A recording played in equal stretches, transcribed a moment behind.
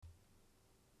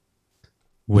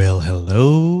Well,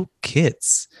 hello,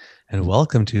 kids, and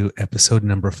welcome to episode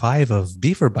number 5 of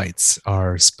Beaver Bites,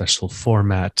 our special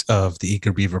format of the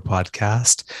Eager Beaver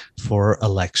podcast for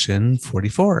election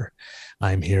 44.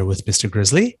 I'm here with Mr.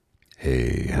 Grizzly.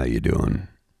 Hey, how you doing?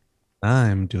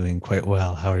 I'm doing quite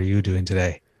well. How are you doing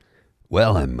today?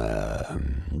 Well, I'm a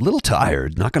little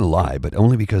tired, not gonna lie, but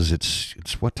only because it's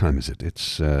what time is it?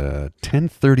 It's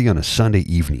 10:30 on a Sunday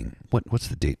evening. What's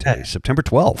the date today? Yeah, September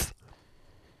 12th.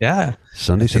 yeah. I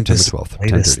Sunday, think September this is 12th, the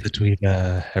latest 10:30. that we've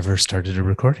ever started a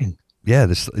recording. Yeah,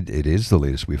 this it is the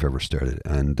latest we've ever started,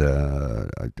 and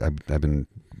I've been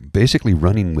basically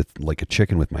running with like a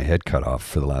chicken with my head cut off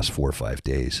for the last 4 or 5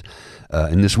 days.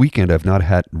 And this weekend, I've not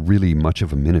had really much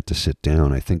of a minute to sit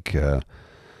down. I think.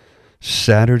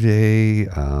 Saturday,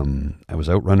 I was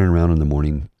out running around in the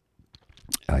morning.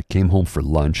 I came home for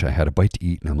lunch. I had a bite to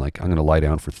eat, and I'm like, I'm going to lie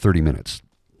down for 30 minutes.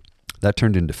 That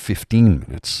turned into 15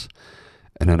 minutes.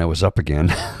 And then I was up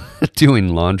again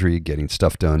doing laundry, getting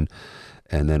stuff done,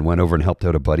 and then went over and helped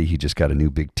out a buddy. He just got a new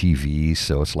big TV.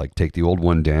 So it's like, take the old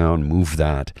one down, move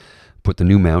that, put the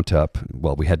new mount up.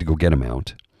 Well, we had to go get a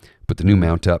mount. Put the new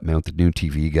mount up, mount the new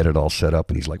TV, get it all set up.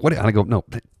 And he's like, what? And I go, no,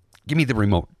 give me the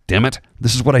remote. Damn it.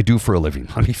 This is what I do for a living.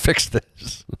 Let me fix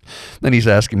this. Then he's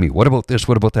asking me, what about this?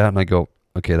 What about that? And I go,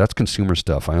 okay, that's consumer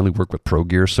stuff. I only work with pro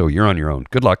gear, so you're on your own.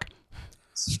 Good luck.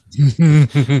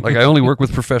 Like I only work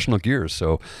with professional gear.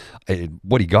 So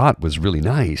what he got was really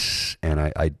nice. And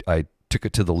I took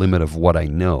it to the limit of what I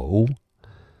know.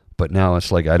 But now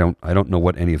it's like I don't know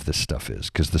what any of this stuff is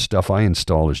because the stuff I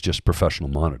install is just professional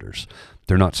monitors.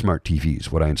 They're not smart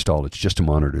TVs. What I install, it's just a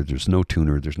monitor. There's no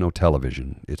tuner. There's no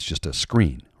television. It's just a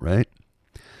screen, right?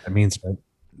 That means, right?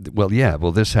 Well, yeah.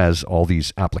 Well, this has all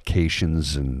these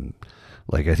applications and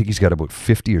like I think he's got about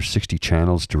 50 or 60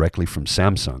 channels directly from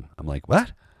Samsung. I'm like,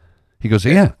 what? He goes,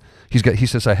 yeah. He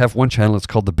says I have one channel. It's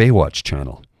called the Baywatch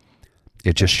channel.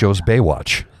 It just shows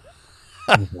Baywatch.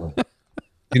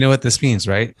 You know what this means,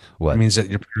 right? It What? means that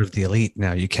you're part of the elite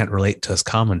now. You can't relate to us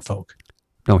common folk.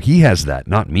 No, he has that,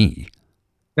 not me.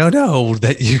 No,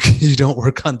 that you don't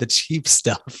work on the cheap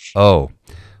stuff. Oh,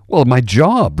 well, my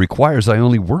job requires I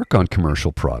only work on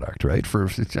commercial product, right? For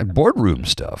boardroom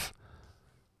stuff.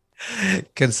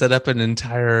 Can set up an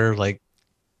entire like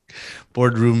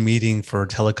boardroom meeting for a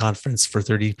teleconference for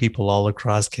 30 people all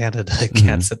across Canada.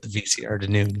 Can't Hmm. set the VCR to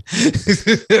noon.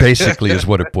 Basically, is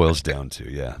what it boils down to.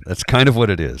 Yeah, that's kind of what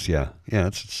it is. Yeah, yeah,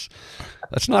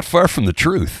 that's not far from the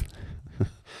truth.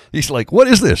 He's like, "What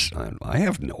is this?" I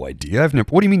have no idea. I've never.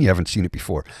 What do you mean you haven't seen it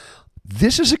before?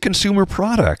 This is a consumer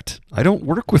product. I don't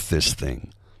work with this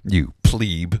thing. You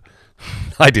plebe.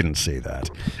 I didn't say that.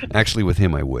 Actually, with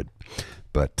him, I would,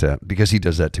 but because he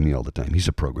does that to me all the time. He's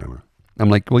a programmer. I'm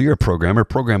like, well, you're a programmer.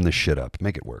 Program this shit up.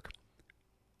 Make it work.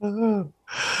 Oh,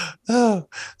 oh.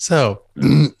 So,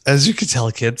 as you can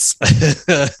tell, kids,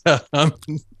 um,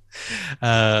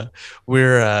 uh,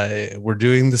 we're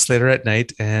doing this later at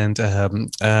night, and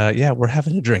yeah, we're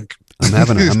having a drink. I'm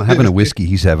having a whiskey.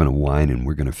 He's having a wine, and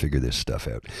we're going to figure this stuff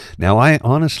out. Now, I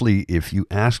honestly, if you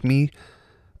ask me,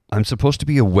 I'm supposed to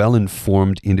be a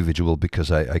well-informed individual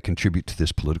because I contribute to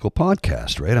this political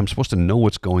podcast, right? I'm supposed to know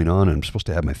what's going on, and I'm supposed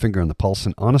to have my finger on the pulse.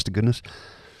 And honest to goodness,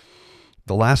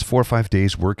 the last 4 or 5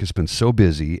 days, work has been so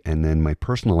busy, and then my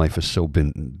personal life has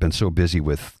been so busy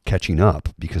with catching up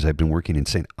because I've been working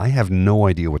insane. I have no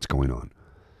idea what's going on.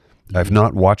 I've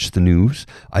not watched the news.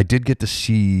 I did get to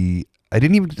see. I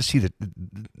didn't even get to see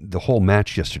the whole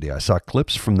match yesterday. I saw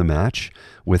clips from the match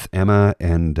with Emma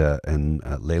and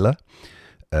Layla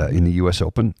in the U.S.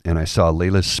 Open, and I saw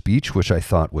Layla's speech, which I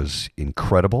thought was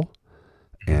incredible.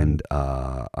 And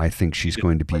I think she's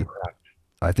going to be.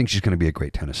 I think she's going to be a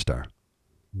great tennis star.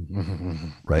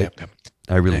 Right? Yep, yep,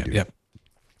 I really yep, do. yep.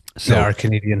 So Yeah, our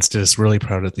Canadians did us really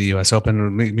proud at the U.S.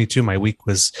 Open. Me too. My week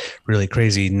was really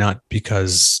crazy, not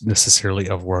because necessarily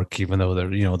of work, even though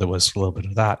there was a little bit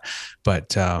of that,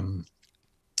 but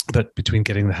but between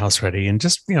getting the house ready and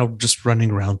just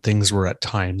running around, things were at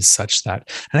times such that,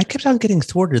 and I kept on getting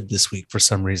thwarted this week for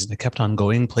some reason. I kept on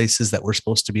going places that were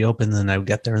supposed to be open, and then I would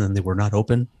get there and then they were not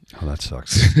open. oh, that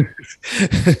sucks.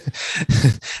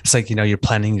 It's like, you're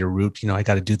planning your route. I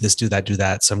got to do this, do that, do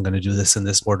that. So I'm going to do this in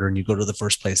this order. And you go to the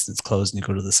first place that's closed, and you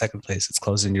go to the second place it's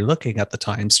closed, and you're looking at the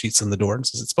time sheets on the door and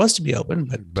says it's supposed to be open,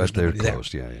 but there's But they're nobody there.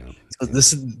 closed. Yeah, yeah. So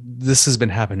this has been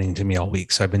happening to me all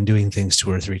week. So I've been doing things 2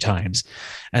 or 3 times,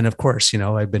 and of course,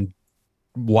 I've been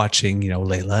watching,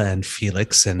 Layla and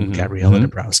Felix and Mhm, Gabriella mhm.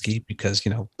 Dabrowski because,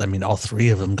 I mean, all three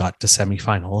of them got to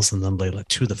semifinals and then Layla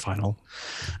to the final.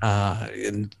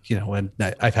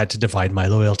 I've had to divide my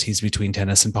loyalties between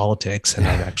tennis and politics, and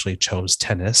I've actually chose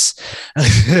tennis.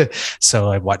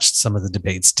 So I watched some of the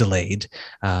debates delayed.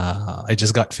 I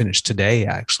just got finished today,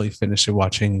 actually finished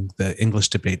watching the English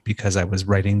debate because I was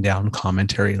writing down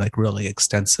commentary, like really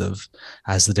extensive,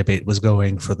 as the debate was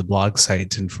going for the blog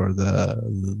site and for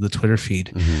the Twitter feed.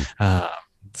 Mhm. Uh,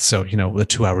 so, the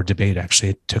 2 hour debate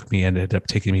actually ended up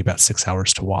taking me about 6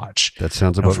 hours to watch. That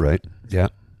sounds about For right. Yeah.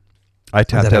 I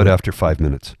tapped that I out would, after 5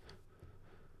 minutes.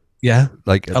 yeah,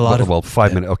 Like, a lot of, well,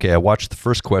 five yeah. minutes. Okay, I watched the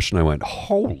first question. I went,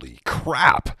 holy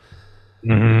crap.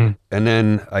 Mhm. And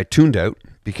then I tuned out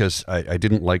because I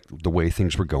didn't like the way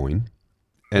things were going.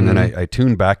 And then Mhm. I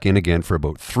tuned back in again for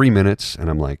about 3 minutes. And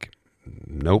I'm like,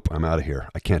 nope, I'm out of here.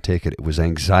 I can't take it. It was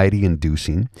anxiety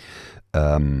inducing.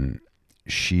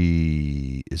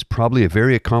 She is probably a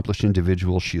very accomplished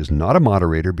individual. She is not a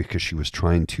moderator because she was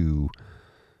trying to.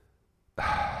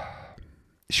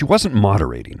 She wasn't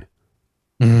moderating.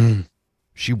 Mhm.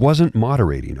 She wasn't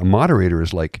moderating. A moderator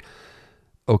is like,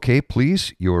 okay,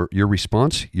 please, your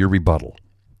response, your rebuttal.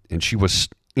 And she was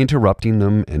interrupting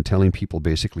them and telling people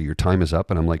basically your time is up.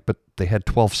 And I'm like, but they had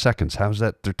 12 seconds. How's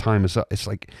that their time is up? It's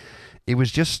like, it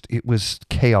was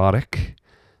chaotic,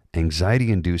 anxiety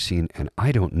inducing, and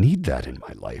I don't need that in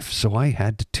my life. So I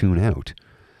had to tune out.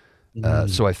 Mhm.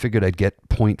 So I figured I'd get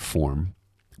point form,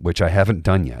 which I haven't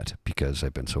done yet because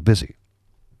I've been so busy.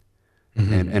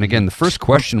 And Mhm. again, the first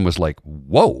question was like,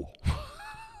 whoa.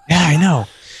 Yeah, I know.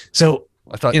 So,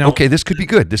 I thought, you know, okay, this could be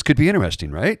good. This could be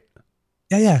interesting, right?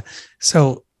 yeah, yeah.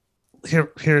 So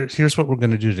here's what we're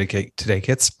going to do today,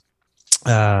 kids.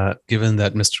 Given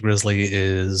that Mr. Grizzly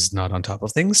is not on top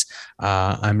of things,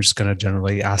 I'm just going to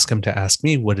generally ask him to ask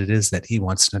me what it is that he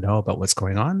wants to know about what's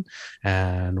going on.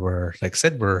 And like I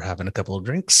said, we're having a couple of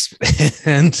drinks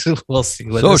and we'll see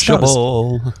where this goes.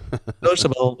 Sociable.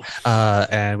 Sociable.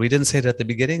 And we didn't say it at the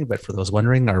beginning, but for those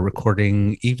wondering, our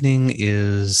recording evening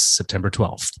is September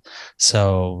 12th.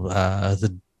 So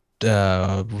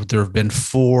there have been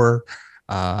four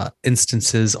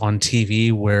instances on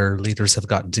TV where leaders have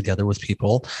gotten together with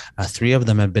people. Three of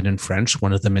them have been in French,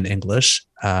 one of them in English,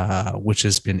 which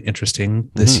has been interesting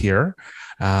this Mhm. year.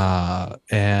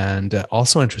 And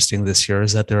also interesting this year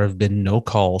is that there have been no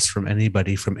calls from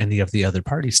anybody from any of the other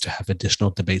parties to have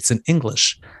additional debates in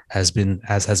English, as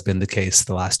has been the case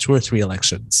the last two or three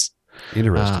elections,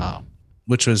 Interesting. uh,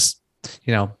 which was,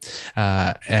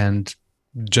 and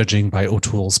judging by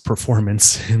O'Toole's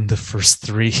performance in the first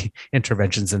three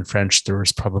interventions in French, there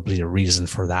was probably a reason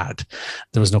for that.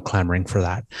 There was no clamoring for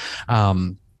that.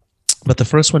 But the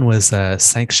first one was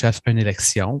Cinq Chefs, une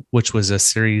élection, which was a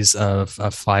series of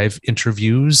five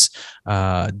interviews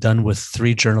done with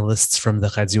three journalists from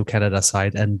the Radio Canada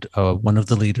side and one of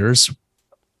the leaders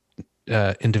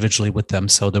individually with them.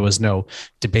 So there was no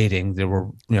debating. There were,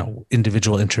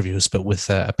 individual interviews, but with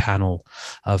a panel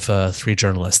of three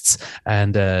journalists.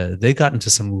 And they got into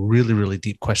some really, really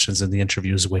deep questions, and the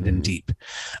interviews went in deep.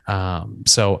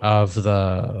 So of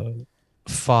the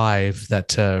five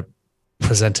that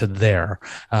presented there.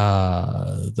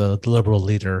 The Liberal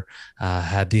leader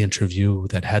had the interview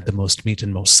that had the most meat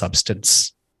and most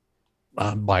substance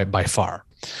by far.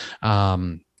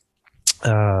 Um,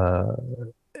 uh,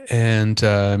 and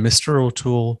Mr.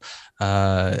 O'Toole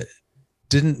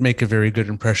didn't make a very good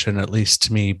impression, at least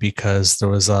to me, because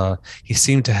he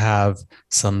seemed to have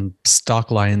some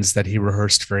stock lines that he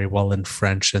rehearsed very well in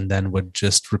French and then would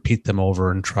just repeat them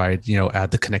over and try,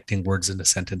 add the connecting words in a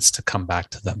sentence to come back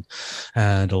to them.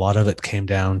 And a lot of it came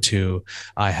down to,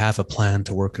 I have a plan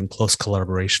to work in close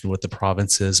collaboration with the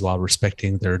provinces while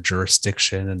respecting their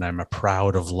jurisdiction, and I'm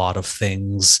proud of a lot of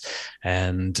things.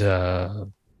 And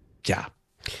yeah,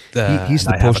 He's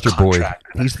and the I have a poster boy. contract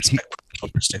and I respect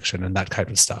jurisdiction and that kind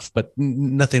of stuff, but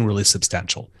nothing really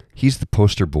substantial. He's the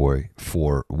poster boy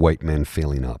for white men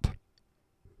failing up.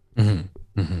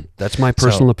 Mm-hmm. Mm-hmm. That's my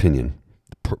personal opinion.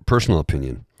 Personal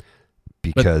opinion,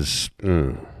 because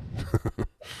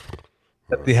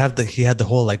but he had the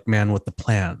whole like man with the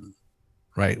plan,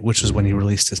 right? Which is when he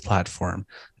released his platform.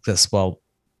 This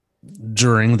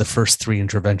during the first three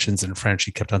interventions in French,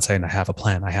 he kept on saying, I have a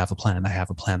plan, I have a plan, I have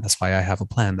a plan. That's why I have a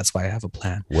plan. That's why I have a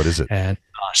plan. What is it? And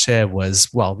Blanchet was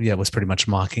pretty much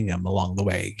mocking him along the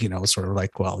way, sort of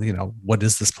like, what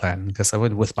is this plan? Because I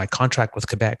went with my contract with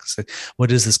Quebec. So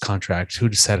what is this contract?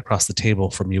 Who sat across the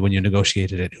table from you when you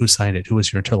negotiated it? Who signed it? Who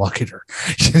was your interlocutor?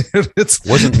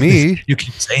 Wasn't me. You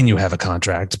keep saying you have a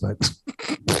contract, but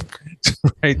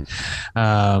right.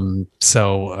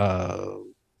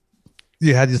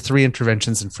 you had the three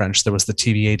interventions in French. There was the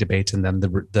TVA debate, and then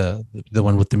the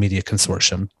one with the media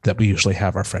consortium that we usually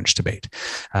have our French debate.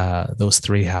 Those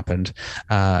three happened,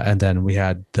 and then we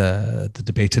had the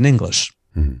debate in English.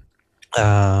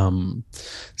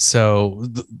 So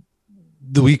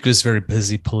the week was very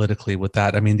busy politically with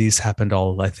that. I mean, these happened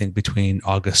all, I think, between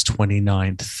August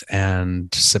 29th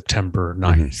and September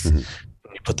 9th.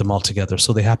 You put them all together.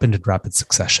 So they happened in rapid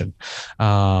succession.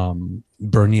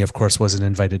 Bernie, of course, wasn't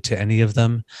invited to any of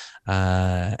them.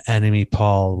 Annamie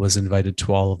Paul was invited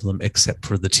to all of them except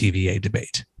for the TVA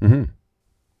debate. Yeah.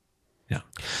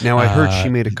 Now, I heard she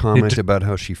made a comment about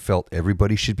how she felt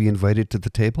everybody should be invited to the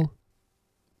table,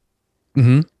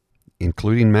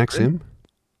 including Maxime.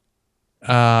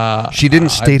 She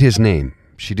didn't state his name.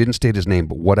 She didn't state his name,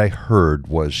 but what I heard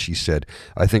was she said,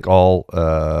 I think all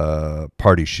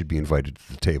parties should be invited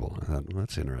to the table. I thought, well,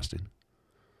 that's interesting.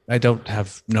 I don't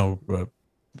have I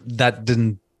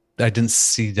didn't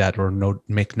see that or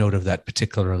make note of that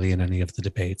particularly in any of the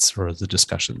debates or the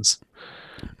discussions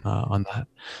on that.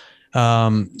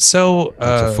 So it's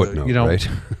a footnote, right?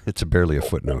 It's barely a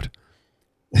footnote.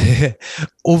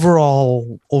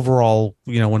 overall,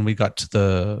 when we got to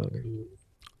the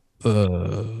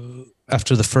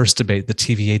after the first debate, the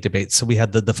TVA debate, so we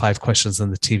had the 5 questions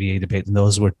in the TVA debate, and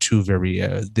those were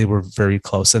they were very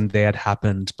close, and they had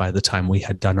happened by the time we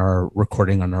had done our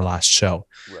recording on our last show,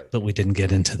 but we didn't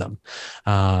get into them.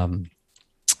 And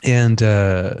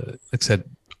like I said,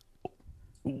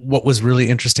 what was really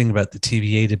interesting about the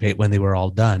TVA debate when they were all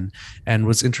done, and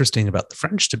what's interesting about the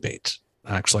French debate,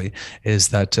 actually, is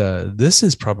that this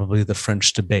is probably the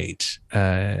French debate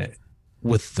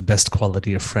with the best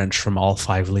quality of French from all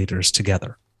 5 leaders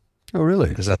together. Oh, really?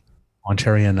 Because that's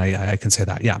Ontarian, I can say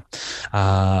that, yeah.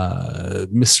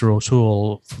 Mr.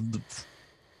 O'Toole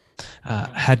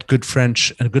had good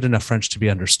French and good enough French to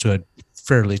be understood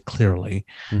fairly clearly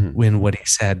in what he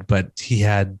said, but he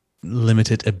had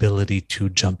limited ability to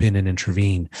jump in and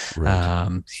intervene.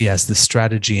 Right. He has this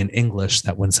strategy in English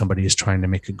that when somebody is trying to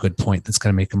make a good point that's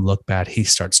going to make them look bad, he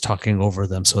starts talking over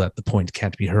them so that the point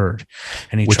can't be heard.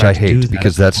 And which I hate,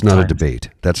 because that's not a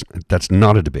debate. That's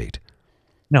not a debate.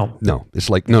 No, it's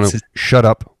like no, shut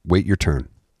up, wait your turn.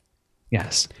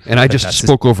 Yes, and I just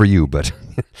spoke over you, but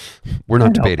we're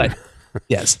not debating.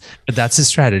 Yes, but that's his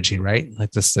strategy, right?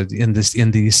 Like this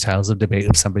in these styles of debate,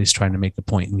 if somebody's trying to make a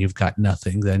point and you've got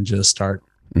nothing, then just start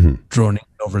droning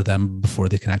over them before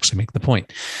they can actually make the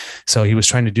point. So he was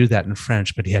trying to do that in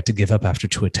French, but he had to give up after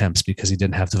 2 attempts because he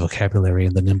didn't have the vocabulary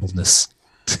and the nimbleness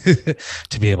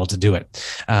to be able to do it.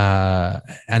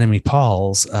 Annamie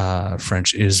Paul's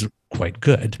French is quite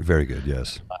good. Very good,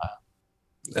 yes.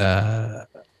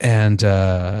 And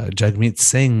Jagmeet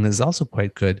Singh is also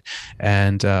quite good.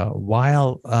 And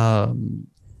while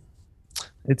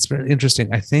it's very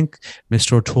interesting, I think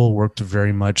Mr. O'Toole worked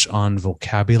very much on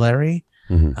vocabulary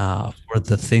for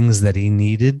the things that he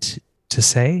needed to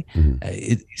say.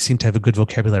 He seemed to have a good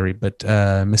vocabulary, but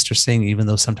Mr. Singh, even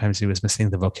though sometimes he was missing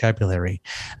the vocabulary,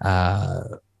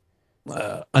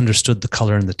 understood the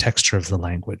color and the texture of the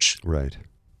language. Right.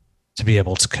 To be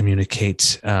able to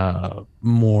communicate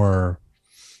more.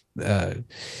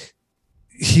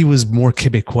 He was more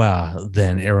Quebecois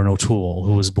than Aaron O'Toole,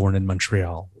 who was born in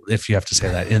Montreal, if you have to say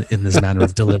that, in his manner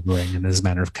of delivering and his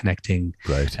manner of connecting,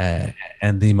 right,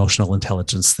 and the emotional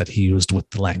intelligence that he used with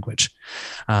the language.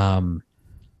 So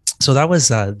that was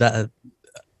that.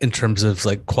 In terms of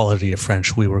like quality of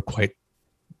French, we were quite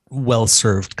well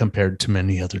served compared to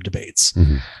many other debates,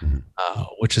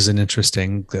 which is an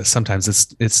interesting. Sometimes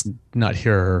it's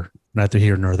neither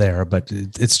here nor there, but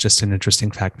it's just an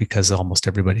interesting fact because almost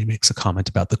everybody makes a comment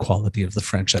about the quality of the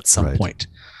French at some point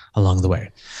along the way.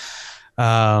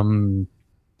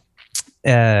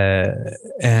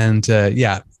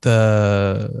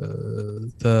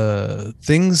 The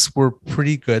things were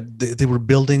pretty good. They were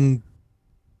building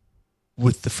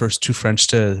with the first 2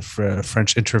 French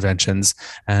interventions,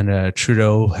 and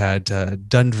Trudeau had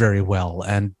done very well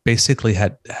and basically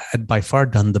had by far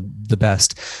done the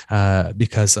best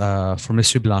because for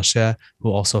Monsieur Blanchet, who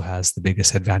also has the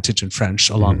biggest advantage in French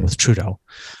along with Trudeau,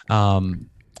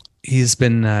 he's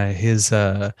been his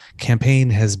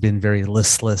campaign has been very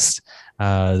listless.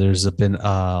 There's been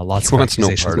lots of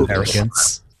accusations of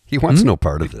arrogance. He wants no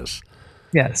part of this.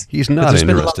 Yes, he's not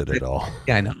interested at all.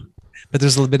 Yeah, I know. But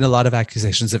there's been a lot of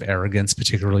accusations of arrogance,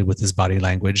 particularly with his body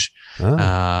language,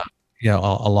 along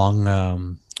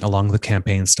the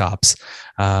campaign stops.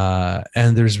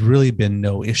 And there's really been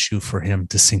no issue for him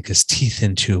to sink his teeth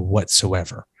into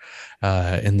whatsoever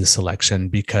in this election,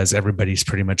 because everybody's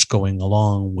pretty much going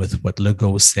along with what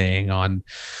Legault is saying on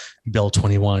Bill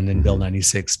 21 and Bill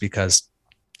 96, because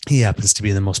he happens to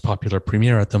be the most popular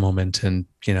premier at the moment, and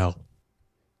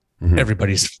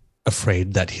everybody's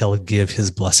afraid that he'll give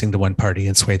his blessing to one party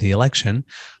and sway the election,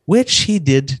 which he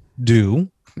did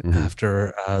do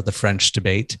after the French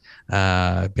debate.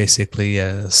 Basically,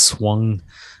 swung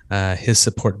his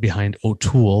support behind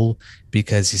O'Toole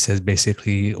because he says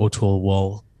basically O'Toole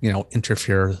will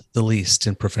interfere the least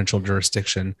in provincial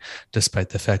jurisdiction, despite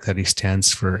the fact that he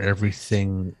stands for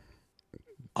everything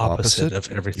opposite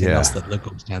of everything else that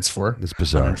Legault stands for. It's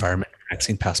bizarre. On environment,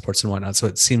 vaccine passports and whatnot. So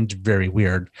it seemed very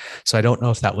weird. So I don't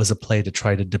know if that was a play to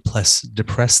try to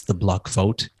depress the Bloc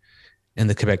vote in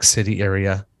the Quebec City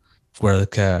area where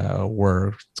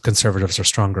conservatives are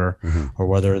stronger, or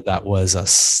whether that was a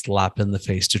slap in the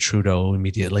face to Trudeau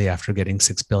immediately after getting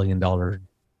 $6 billion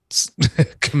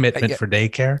commitment for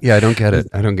daycare. Yeah, I don't get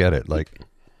it. Like,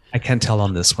 I can't tell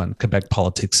on this one. Quebec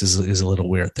politics is a little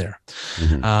weird there.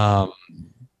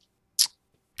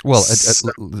 Well,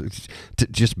 to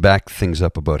just back things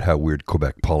up about how weird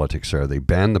Quebec politics are, they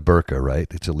banned the burqa, right?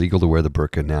 It's illegal to wear the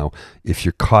burqa now. If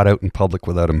you're caught out in public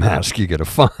without a mask, you get a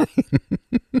fine.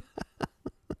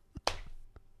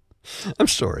 I'm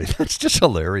sorry. That's just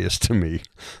hilarious to me.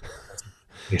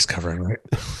 He's covering, right?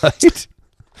 Right?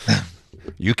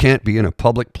 You can't be in a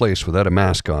public place without a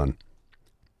mask on.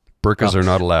 Burqas are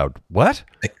not allowed. What?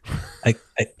 I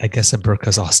guess a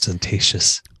burqa's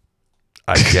ostentatious.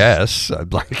 I guess.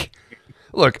 I'd like,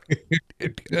 look,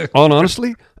 in all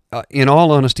honesty,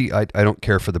 I don't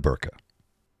care for the burqa.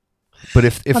 But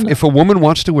if a woman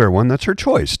wants to wear one, that's her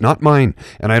choice, not mine,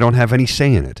 and I don't have any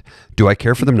say in it. Do I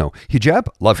care for them? No. Hijab?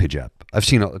 Love hijab. I've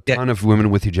seen a ton of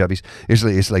women with hijabis.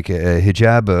 It's like a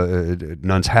hijab, a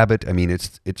nun's habit. I mean,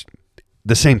 it's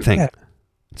the same thing. Yeah.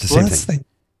 It's the same thing.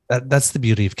 That's the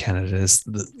beauty of Canada is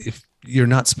if you're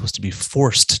not supposed to be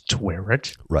forced to wear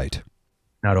it. Right.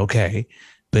 Not okay.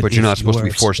 But you're not supposed to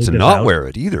be forced to not wear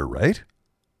it either, right?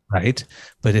 Right.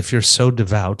 But if you're so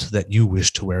devout that you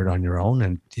wish to wear it on your own,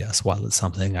 and yes, while it's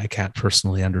something I can't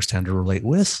personally understand or relate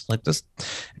with, like just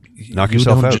knock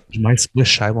yourself out. Judge my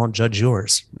wish, I won't judge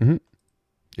yours. Mm-hmm.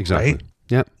 Exactly. Right?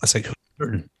 Yeah. It's like, who's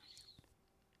hurting?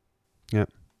 Yeah.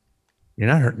 You're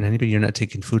not hurting anybody. You're not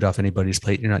taking food off anybody's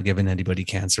plate. You're not giving anybody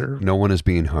cancer. No one is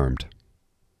being harmed.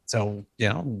 So,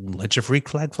 let your freak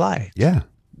flag fly. Yeah.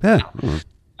 Yeah.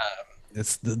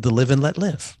 It's the live and let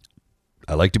live.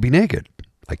 I like to be naked.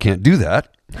 I can't do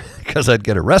that because I'd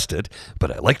get arrested,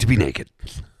 but I like to be naked.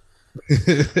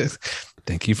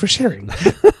 Thank you for sharing.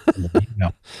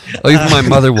 Even my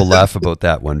mother will laugh about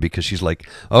that one because she's like,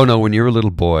 oh no, when you're a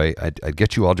little boy, I'd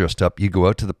get you all dressed up. You go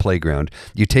out to the playground,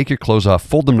 you take your clothes off,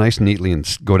 fold them nice and neatly,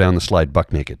 and go down the slide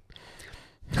buck naked.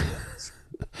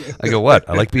 I go, what?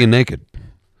 I like being naked.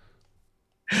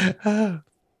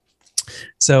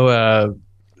 So,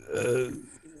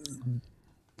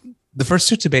 the first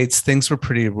two debates, things were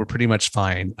pretty much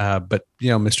fine. But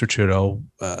Mr. Trudeau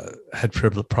had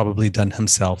probably done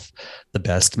himself the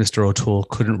best. Mr. O'Toole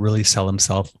couldn't really sell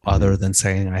himself other than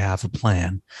saying, "I have a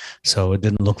plan." So it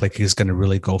didn't look like he was going to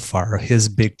really go far. His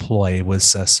big ploy was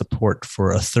support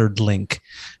for a third link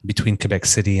between Quebec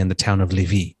City and the town of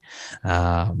Lévis.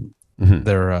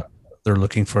 They're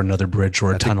looking for another bridge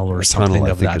or a tunnel or something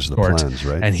of that sort. Plans,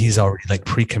 right? And he's already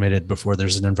pre-committed before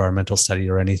there's an environmental study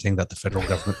or anything that the federal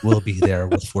government will be there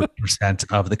with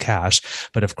 40% of the cash.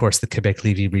 But of course, the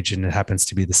Quebec-Lévis region happens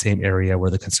to be the same area where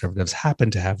the Conservatives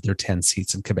happen to have their 10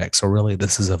 seats in Quebec. So really,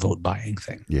 this is a vote buying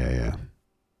thing. Yeah.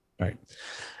 Right.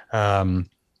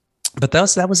 But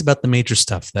that was about the major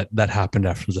stuff that happened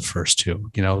after the first two,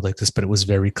 but it was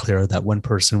very clear that one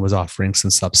person was offering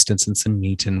some substance and some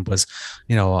meat and was,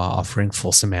 offering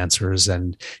fulsome answers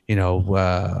and,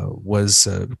 was,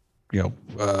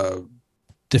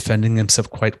 defending himself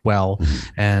quite well.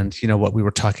 And, what we were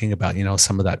talking about,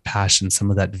 some of that passion, some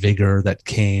of that vigor that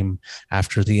came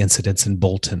after the incidents in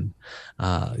Bolton,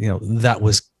 that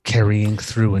was carrying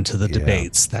through into the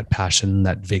debates, that passion,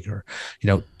 that vigor,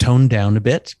 toned down a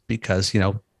bit because,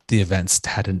 the events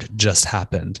hadn't just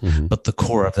happened, but the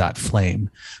core of that flame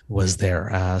was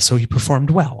there. So he performed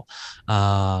well.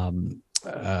 And,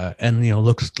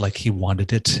 looked like he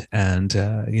wanted it and,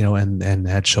 and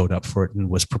had showed up for it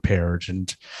and was prepared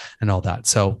and all that.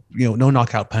 So, no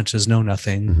knockout punches, no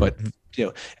nothing, but,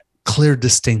 clear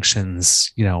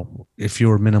distinctions, if you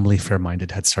were minimally fair-minded,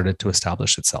 had started to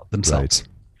establish themselves. Right.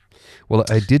 Well,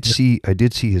 I did see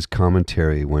his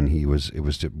commentary when it was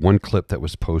one clip that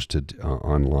was posted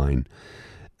online,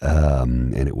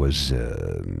 and it was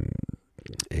a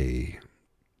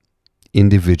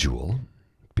individual,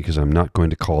 because I'm not going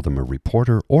to call them a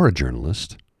reporter or a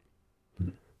journalist,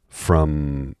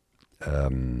 from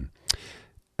an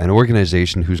an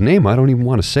organization whose name I don't even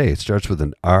want to say. It starts with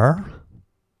an R,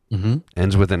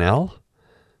 ends with an L.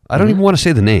 I don't even want to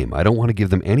say the name. I don't want to give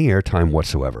them any airtime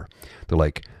whatsoever. They're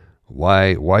like,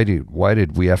 why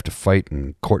did we have to fight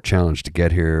and court challenge to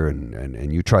get here?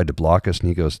 And you tried to block us. And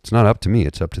he goes, it's not up to me.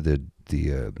 It's up to the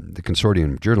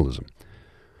consortium of journalism.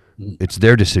 It's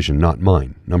their decision, not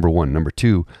mine. Number one. Number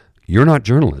two, you're not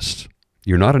journalists.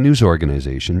 You're not a news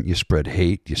organization. You spread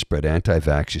hate. You spread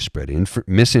anti-vax. You spread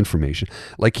misinformation.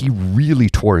 Like, he really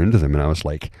tore into them. And I was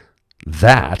like,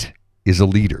 that is a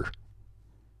leader.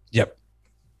 Yep.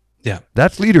 Yeah.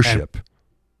 That's leadership.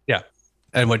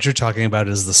 And what you're talking about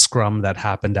is the scrum that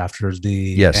happened after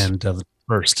the end of the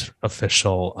first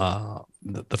official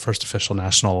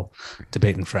national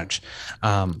debate in French.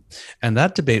 And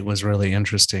that debate was really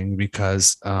interesting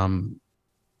because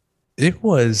it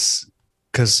was,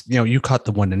 because, you caught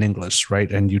the one in English, right?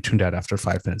 And you tuned out after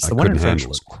 5 minutes. The one in French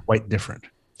was quite different.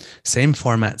 Same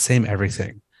format, same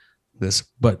everything.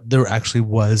 But there actually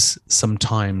was some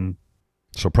time.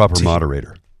 So proper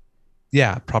moderator.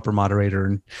 Yeah, proper moderator,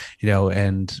 and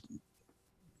and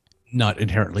not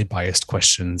inherently biased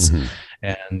questions,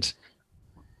 and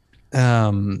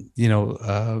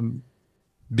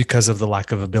because of the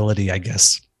lack of ability, I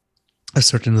guess, of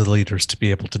certain of the leaders to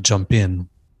be able to jump in,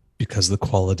 because the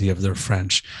quality of their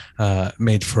French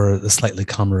made for a slightly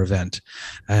calmer event,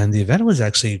 and the event was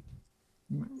actually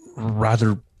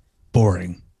rather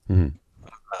boring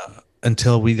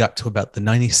until we got to about the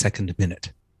 92nd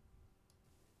minute.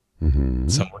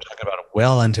 So we're talking about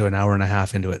well into an hour and a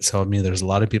half into it. So, there's a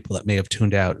lot of people that may have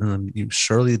tuned out, and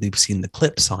they've seen the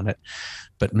clips on it.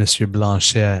 But Monsieur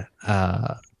Blanchet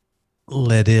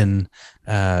led into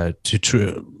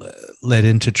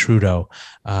Trudeau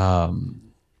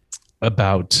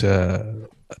about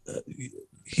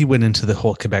he went into the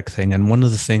whole Quebec thing, and one of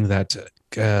the things that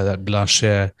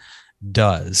Blanchet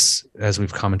does, as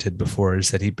we've commented before,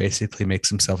 is that he basically makes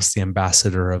himself the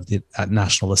ambassador of the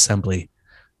National Assembly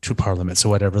to Parliament. So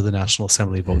whatever the National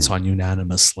Assembly votes on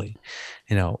unanimously,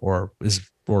 or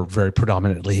very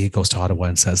predominantly, he goes to Ottawa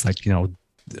and says, like,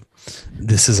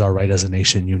 this is our right as a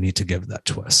nation. You need to give that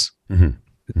to us.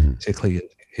 Basically,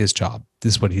 his job.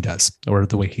 This is what he does, or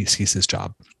the way he sees his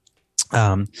job.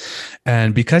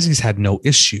 And because he's had no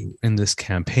issue in this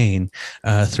campaign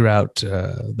throughout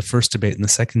the first debate and the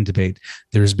second debate,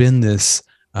 there's been this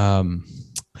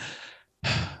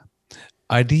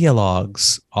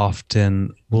ideologues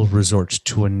often will resort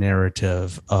to a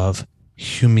narrative of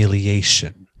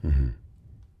humiliation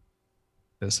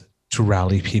to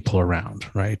rally people around,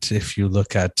 right? If you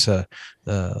look at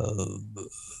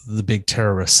the big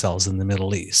terrorist cells in the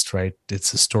Middle East, right?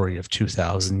 It's a story of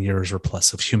 2,000 years or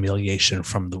plus of humiliation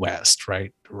from the West,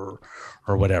 right? Or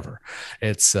whatever.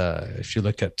 It's if you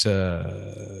look at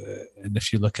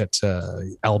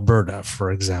Alberta,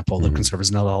 for example, the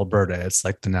Conservatives in Alberta, it's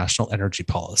like the national energy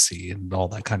policy and all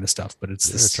that kind of stuff. But it's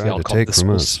this story of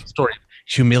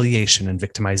humiliation and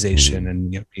victimization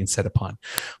and being set upon.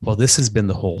 Well, this has been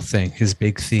the whole thing. His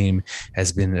big theme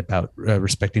has been about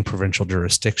respecting provincial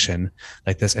jurisdiction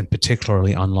like this, and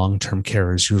particularly on long-term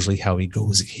care is usually how he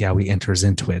enters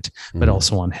into it, but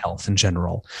also on health in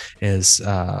general is,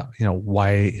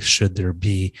 why should there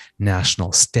be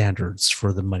national standards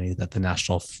for the money that the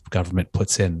national government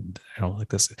puts in? Like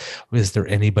this, is there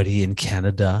anybody in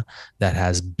Canada that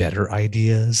has better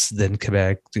ideas than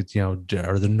Quebec?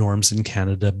 Are the norms in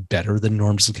Canada better than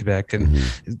norms in Quebec? And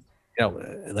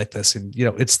like this, and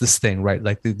it's this thing, right?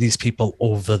 Like these people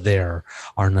over there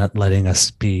are not letting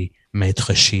us be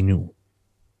maître chez nous,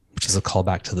 which is a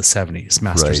callback to the 70s,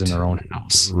 masters in their own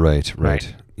house. Right.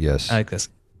 Yes. I like this.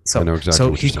 So, I know exactly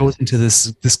so what he you're goes into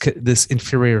this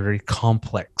inferiority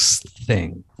complex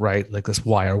thing, right? Like this,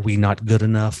 why are we not good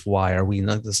enough? Why are we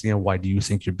not this? Why do you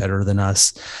think you're better than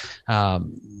us?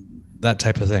 That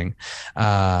type of thing.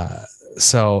 And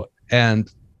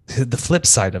the flip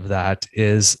side of that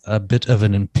is a bit of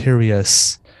an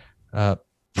imperious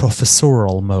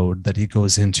professorial mode that he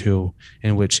goes into,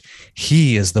 in which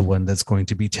he is the one that's going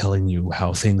to be telling you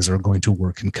how things are going to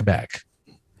work in Quebec.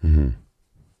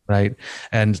 Right.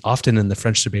 And often in the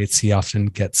French debates, he often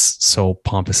gets so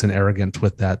pompous and arrogant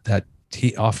with that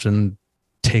he often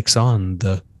takes on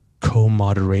the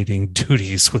co-moderating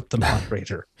duties with the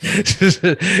moderator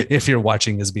if you're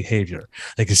watching his behavior,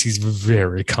 because he's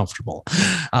very comfortable.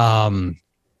 But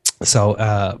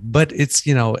it's,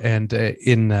 and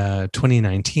in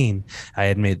 2019, I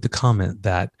had made the comment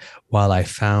that while I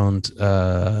found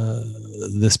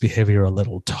this behavior a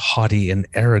little haughty and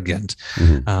arrogant,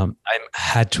 I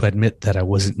had to admit that I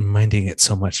wasn't minding it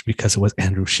so much because it was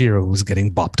Andrew Scheer who was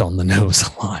getting bopped on the nose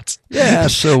a lot. Yeah,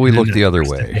 so we look the other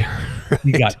way.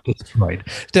 He got destroyed.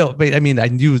 Still, but I mean, I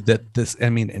knew that this. I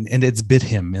mean, and it's bit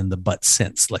him in the butt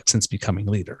since becoming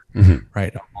leader, Mhm.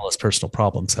 right? All his personal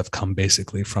problems have come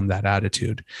basically from that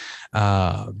attitude.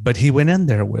 But he went in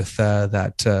there with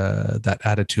that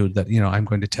attitude that I'm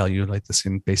going to tell you like this,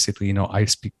 and basically, I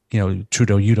speak.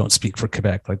 Trudeau, you don't speak for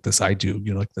Quebec like this. I do.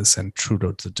 Like this, and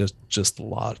Trudeau just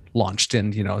launched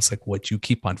in. It's like what you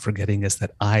keep on forgetting is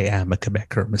that I am a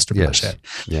Quebecer, Mr. Yes. Blanchet.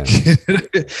 Yeah.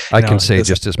 I can say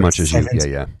just as much as you.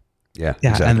 Yeah. Yeah.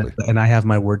 Yeah, Exactly. and I have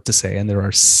my word to say. And there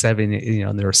are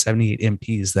 78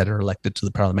 MPs that are elected to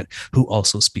the parliament who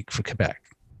also speak for Quebec.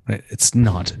 Right? It's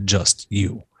not just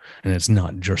you, and it's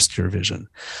not just your vision.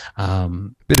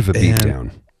 Bit of a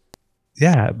beatdown.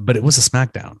 Yeah, but it was a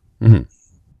smackdown Mhm.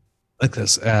 like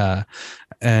this,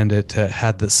 and it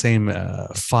had the same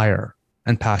fire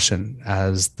and passion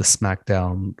as the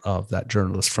smackdown of that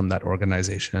journalist from that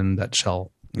organization that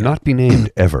shall Not be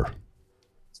named ever.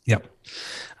 Yep.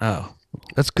 Oh,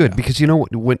 That's good because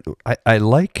when I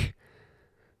like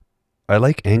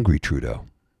angry Trudeau.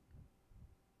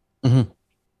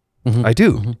 I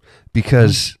do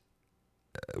because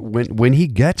when he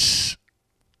gets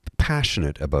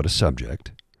passionate about a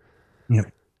subject,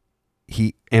 Yep.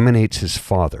 he emanates his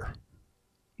father.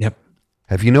 Yep.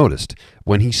 Have you noticed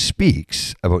when he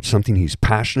speaks about something he's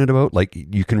passionate about, like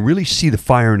you can really see the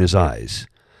fire in his eyes.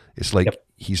 It's like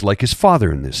he's like his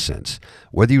father in this sense.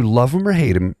 Whether you love him or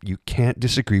hate him, you can't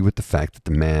disagree with the fact that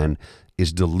the man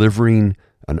is delivering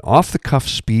an off-the-cuff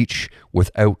speech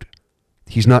without,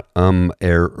 he's not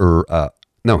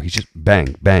no, he's just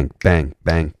bang, bang, bang,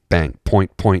 bang, bang,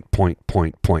 point, point, point,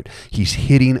 point, point. He's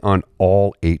hitting on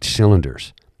all 8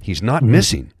 cylinders. He's not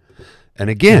missing. And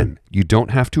again, you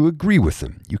don't have to agree with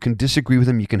him. You can disagree with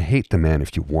him. You can hate the man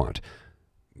if you want.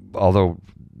 Although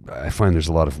I find there's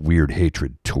a lot of weird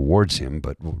hatred towards him,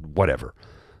 but whatever.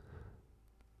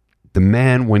 The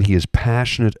man, when he is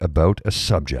passionate about a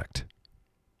subject,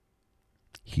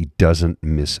 he doesn't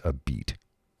miss a beat.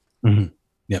 Mm-hmm.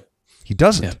 Yep. He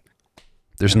doesn't. Yep.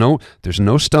 There's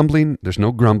no stumbling. There's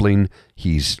no grumbling.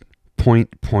 He's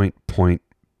point, point, point,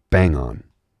 bang on.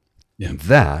 Yeah.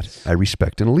 That I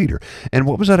respect in a leader. And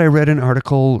what was that? I read an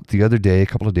article the other day, a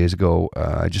couple of days ago.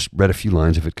 I just read a few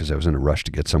lines of it because I was in a rush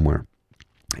to get somewhere.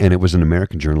 And it was an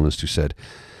American journalist who said,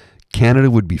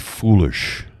 Canada would be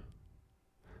foolish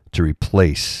to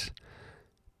replace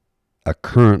a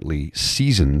currently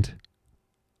seasoned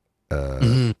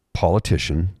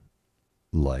politician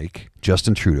like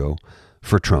Justin Trudeau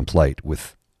for Trump Light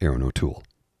with Aaron O'Toole.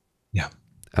 Yeah.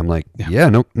 I'm like, yeah,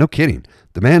 no kidding.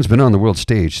 The man's been on the world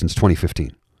stage since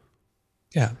 2015.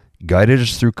 Yeah. Guided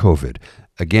us through COVID.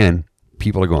 Again,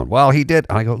 people are going, well, he did.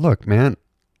 I go, look, man,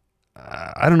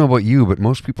 I don't know about you, but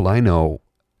most people I know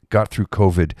got through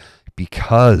COVID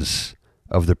because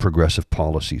of the progressive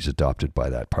policies adopted by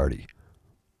that party.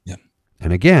 Yeah.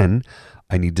 And again,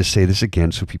 I need to say this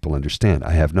again so people understand.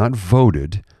 I have not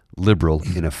voted Liberal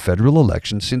in a federal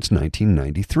election since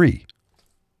 1993.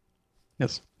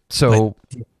 Yes. So,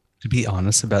 but to be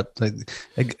honest about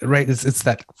right, it's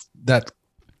that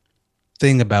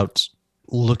thing about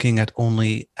looking at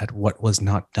only at what was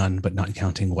not done, but not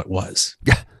counting what was.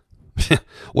 Yeah.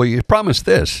 Well, you promised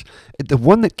this. The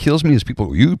one that kills me is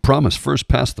people, you promised first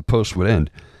past the post would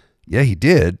end. Yeah, he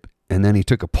did. And then he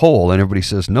took a poll and everybody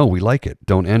says, no, we like it.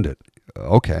 Don't end it.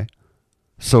 Okay.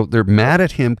 So they're mad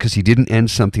at him because he didn't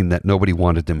end something that nobody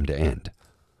wanted them to end.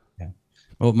 Yeah.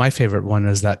 Well, my favorite one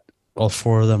is that all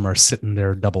 4 of them are sitting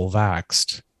there double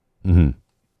vaxxed,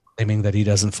 claiming that he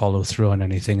doesn't follow through on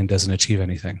anything and doesn't achieve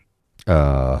anything.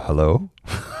 Hello?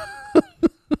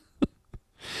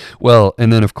 Well,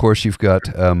 and then of course you've got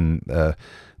Mr.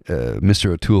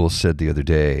 O'Toole said the other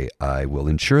day, I will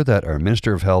ensure that our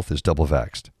Minister of Health is double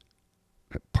vaxxed.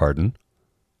 Pardon?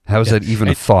 How is that even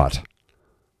a thought?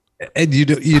 And you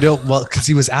don't well, because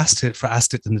he was asked it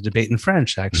in the debate in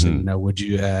French, actually. Would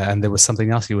you and there was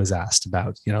something else he was asked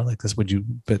about, like this, would you,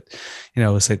 but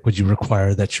it's like, would you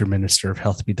require that your Minister of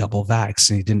Health be double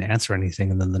vaxxed? And he didn't answer anything.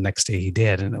 And then the next day he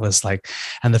did. And it was like,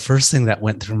 and the first thing that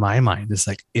went through my mind is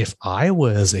like, if I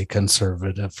was a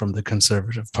conservative from the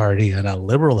Conservative Party and a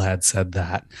Liberal had said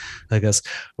that, I guess it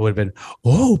would have been,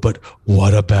 oh, but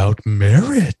what about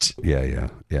merit? Yeah.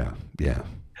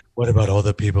 What about all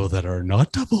the people that are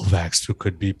not double vaxxed who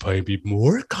could be maybe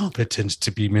more competent to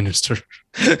be minister?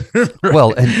 Right?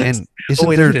 Well, and isn't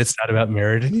there? It's not about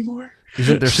merit anymore.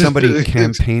 Isn't there somebody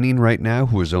campaigning right now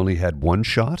who has only had one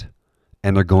shot,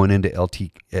 and they're going into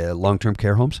long-term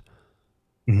care homes?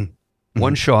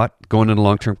 One shot, going into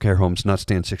long-term care homes, not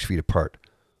staying 6 feet apart.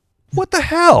 What the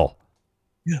hell?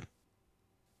 Yeah.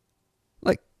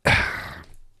 Like,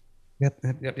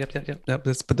 Yep.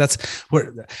 But that's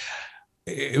where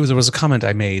there was a comment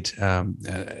I made,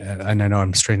 and I know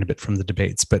I'm straying a bit from the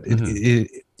debates, but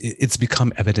it's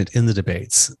become evident in the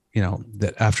debates,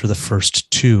 that after the first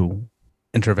two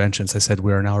interventions, I said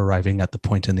we are now arriving at the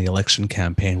point in the election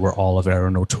campaign where all of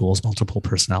Aaron O'Toole's multiple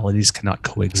personalities cannot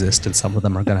coexist, and some of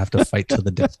them are going to have to fight to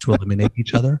the death to eliminate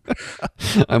each other.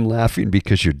 I'm laughing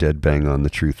because you're dead bang on the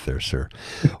truth there, sir.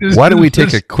 Why don't we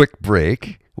take a quick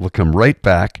break? We'll come right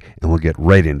back and we'll get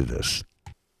right into this.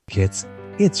 Kids,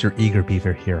 it's your eager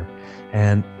beaver here,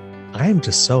 and I'm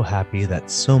just so happy that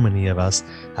so many of us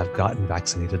have gotten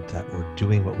vaccinated, that we're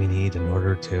doing what we need in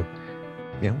order to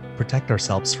protect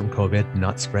ourselves from COVID,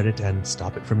 not spread it, and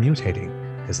stop it from mutating,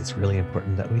 because it's really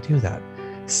important that we do that.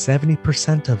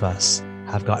 70% of us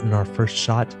have gotten our first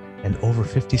shot, and over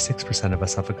 56% of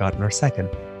us have gotten our second.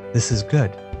 This is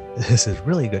good. This is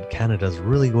really good. Canada's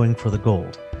really going for the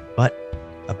gold. But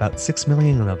about 6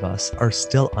 million of us are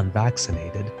still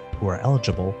unvaccinated who are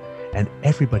eligible, and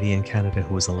everybody in Canada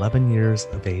who is 11 years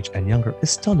of age and younger is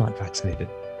still not vaccinated.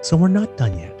 So we're not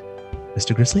done yet.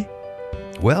 Mr. Grizzly?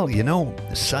 Well,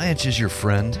 science is your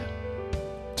friend.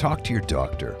 Talk to your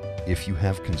doctor if you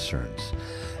have concerns.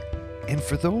 And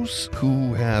for those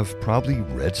who have probably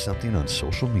read something on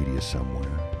social media somewhere,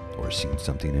 or seen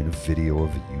something in a video of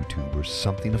YouTube or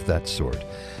something of that sort,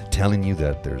 telling you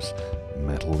that there's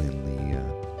metal in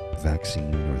the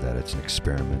vaccine, or that it's an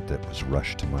experiment that was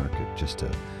rushed to market just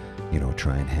to,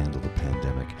 try and handle the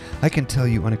pandemic, I can tell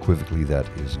you unequivocally that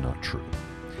is not true.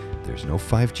 There's no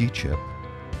 5G chip.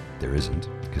 There isn't,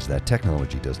 because that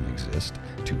technology doesn't exist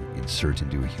to insert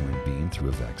into a human being through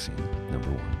a vaccine,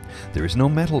 number one. There is no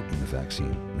metal in the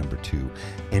vaccine, number two,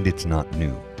 and it's not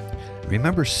new.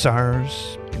 Remember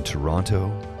SARS in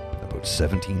Toronto about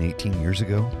 17, 18 years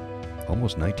ago?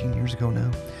 Almost 19 years ago now?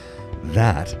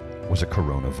 That was a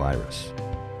coronavirus.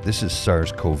 This is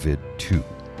SARS-CoV-2.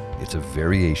 It's a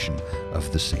variation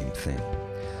of the same thing.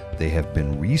 They have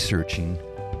been researching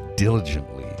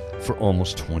diligently for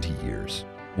almost 20 years.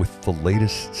 With the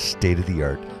latest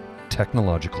state-of-the-art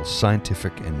technological,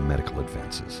 scientific, and medical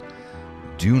advances.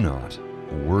 Do not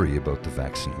worry about the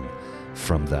vaccine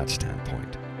from that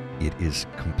standpoint. It is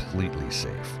completely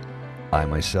safe. I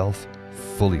myself,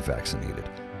 fully vaccinated,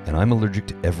 and I'm allergic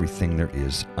to everything there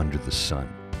is under the sun.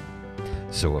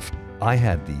 So if I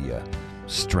had the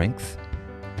strength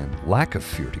and lack of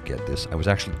fear to get this, I was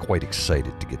actually quite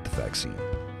excited to get the vaccine.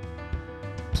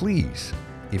 Please,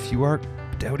 if you are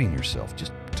doubting yourself,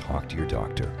 just talk to your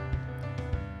doctor.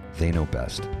 They know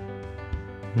best.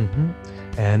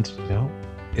 And,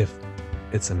 if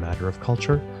it's a matter of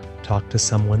culture, talk to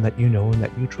someone that you know and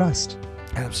that you trust.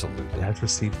 Absolutely. And has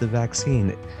received the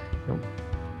vaccine.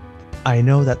 I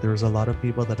know that there's a lot of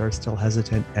people that are still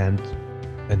hesitant, and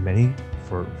many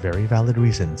for very valid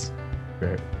reasons,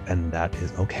 and that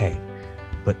is okay.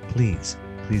 But please,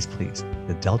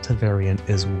 the Delta variant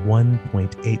is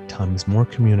 1.8 times more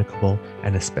communicable,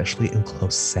 and especially in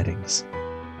close settings.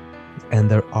 And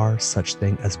there are such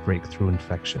things as breakthrough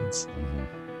infections.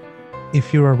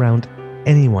 If you're around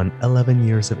anyone 11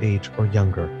 years of age or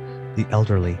younger, the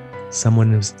elderly,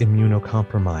 someone who's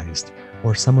immunocompromised,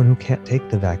 or someone who can't take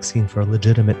the vaccine for a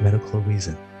legitimate medical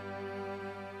reason,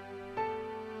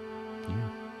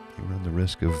 you run the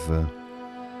risk of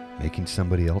making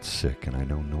somebody else sick, and I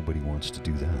know nobody wants to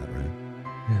do that, right?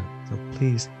 Yeah, so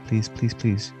please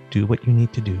do what you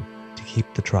need to do to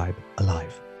keep the tribe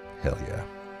alive. Hell yeah.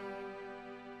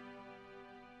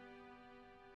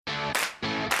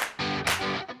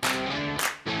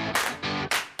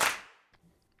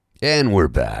 And we're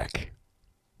back.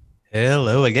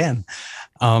 Hello again.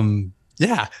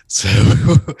 So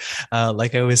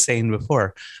like I was saying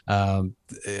before,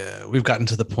 we've gotten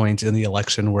to the point in the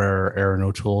election where Aaron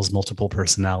O'Toole's multiple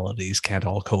personalities can't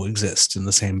all coexist in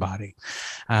the same body.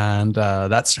 And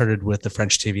that started with the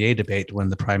French TVA debate, when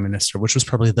the prime minister, which was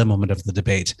probably the moment of the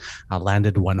debate,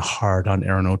 landed one hard on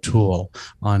Aaron O'Toole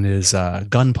on his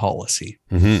gun policy.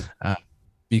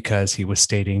 Because he was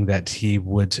stating that he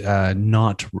would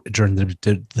not, during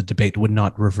the debate, would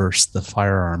not reverse the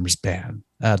firearms ban,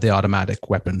 the automatic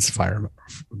weapons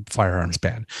firearms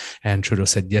ban. And Trudeau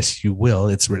said, yes, you will.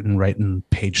 It's written right in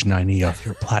page 90 of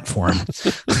your platform.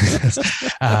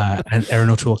 And Aaron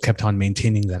O'Toole kept on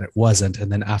maintaining that it wasn't.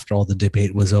 And then after all the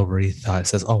debate was over, he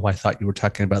says, oh, I thought you were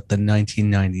talking about the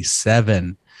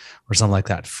 1997 or something like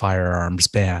that firearms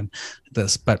ban.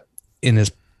 But in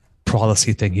his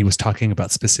policy thing, he was talking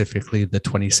about specifically the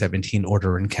 2017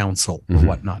 Order in Council or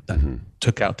whatnot that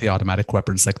took out the automatic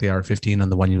weapons like the AR-15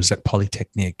 and the one used at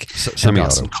Polytechnique and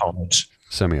Dawson College.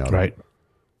 Semi-auto. Right.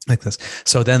 like this.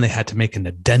 So then they had to make an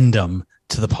addendum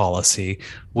to the policy,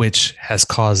 which has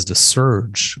caused a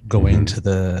surge going to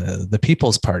the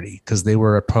People's Party, because they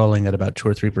were polling at about 2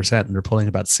 or 3%, and they're polling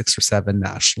about 6 or 7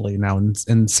 nationally now.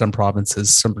 In some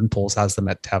provinces, some polls have them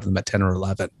at 10 or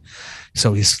 11.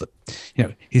 So he's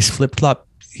flip flop.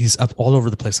 He's up all over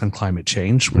the place on climate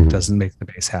change, which doesn't make the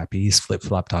base happy. He's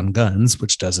flip-flopped on guns,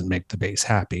 which doesn't make the base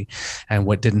happy. And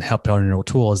what didn't help Erin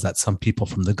O'Toole is that some people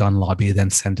from the gun lobby then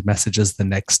sent messages the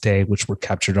next day, which were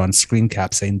captured on screen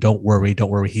cap, saying, don't worry,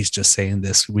 he's just saying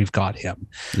this, we've got him.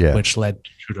 Yeah. Which led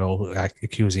to Trudeau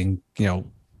accusing,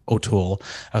 O'Toole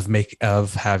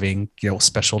of having,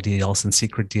 special deals and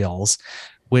secret deals,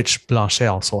 which Blanchet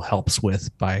also helps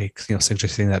with by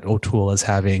suggesting that O'Toole is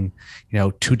having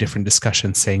 2 different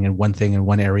discussions, saying in one thing in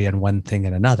one area and one thing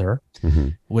in another,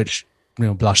 which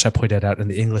Blanchet pointed out in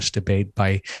the English debate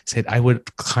by saying, I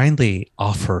would kindly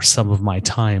offer some of my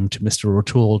time to Mr.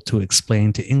 O'Toole to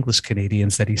explain to English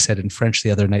Canadians that he said in French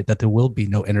the other night that there will be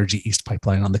no Energy East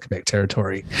pipeline on the Quebec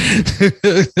territory.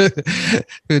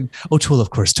 O'Toole, of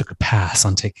course, took a pass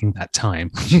on taking that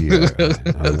time. Yeah,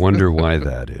 I wonder why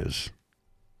that is.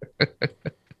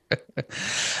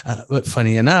 But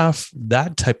funny enough,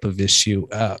 that type of issue.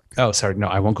 I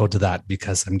won't go to that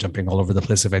because I'm jumping all over the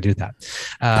place if I do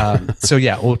that. So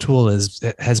yeah, O'Toole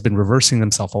has been reversing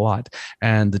himself a lot,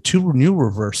 and the 2 new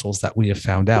reversals that we have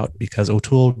found out, because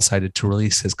O'Toole decided to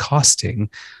release his costing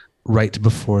right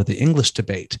before the English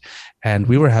debate, and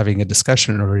we were having a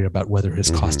discussion earlier about whether his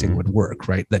costing would work,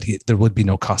 right? That there would be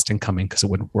no costing coming because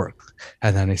it wouldn't work.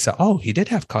 And then he said, oh, he did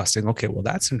have costing. Okay, well,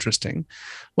 that's interesting.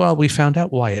 Well, we found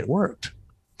out why it worked.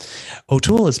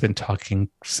 O'Toole has been talking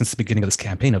since the beginning of this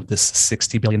campaign of this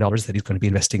 $60 billion that he's going to be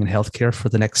investing in healthcare for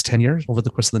the next 10 years, over the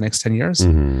course of the next 10 years.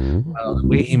 The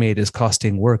way he made his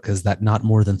costing work is that not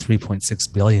more than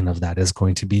 $3.6 billion of that is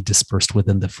going to be dispersed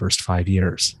within the first 5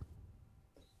 years.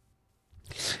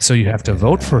 So you have to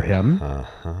vote for him.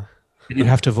 And you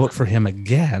have to vote for him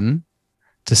again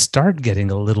to start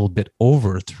getting a little bit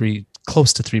over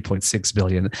close to 3.6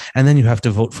 billion. And then you have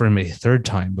to vote for him a third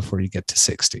time before you get to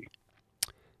 60.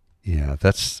 Yeah,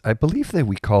 I believe that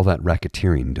we call that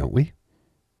racketeering, don't we?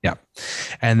 Yeah.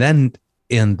 And then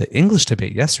in the English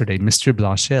debate yesterday, Mr.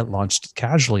 Blanchet launched it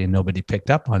casually and nobody picked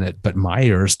up on it, but my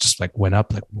ears just went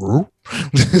up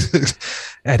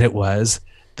and it was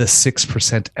the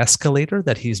 6% escalator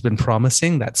that he's been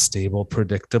promising, that stable,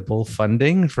 predictable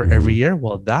funding for every year.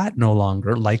 Well, that no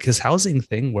longer, like his housing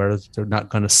thing, where they're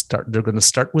going to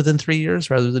start within 3 years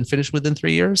rather than finish within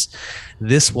 3 years.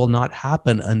 This will not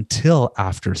happen until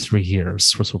after 3 years.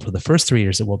 So for the first 3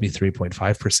 years, it will be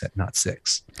 3.5%, not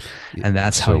 6. And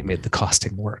that's how he made the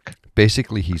costing work.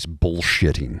 Basically, he's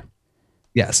bullshitting.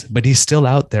 Yes, but he's still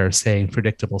out there saying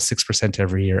predictable 6%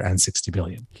 every year and 60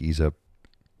 billion.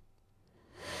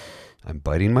 I'm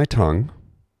biting my tongue.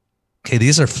 Okay,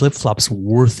 these are flip-flops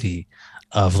worthy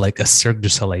of a Cirque du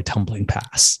Soleil tumbling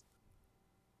pass.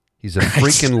 He's a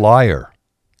freaking liar.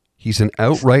 He's an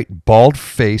outright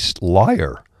bald-faced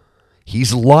liar.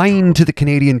 He's lying to the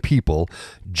Canadian people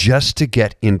just to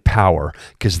get in power,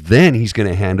 because then he's going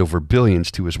to hand over billions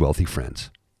to his wealthy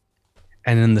friends.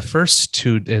 And in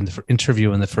the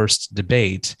interview in the first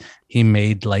debate, he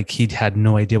made he'd had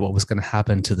no idea what was going to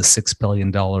happen to the $6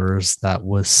 billion that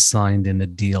was signed in a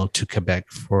deal to Quebec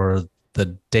for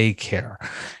the daycare,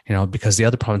 because the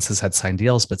other provinces had signed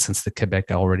deals, but since the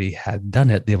Quebec already had done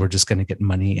it, they were just going to get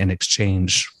money in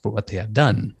exchange for what they had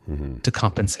done to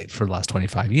compensate for the last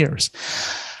 25 years.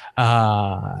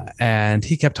 And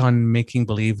he kept on making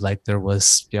believe there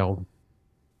was,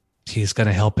 he's going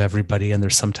to help everybody and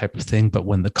there's some type of thing. But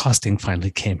when the costing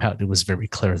finally came out, it was very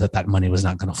clear that money was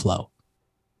not going to flow.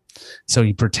 So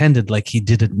he pretended like he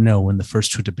didn't know in the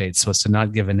first 2 debates so as to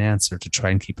not give an answer to try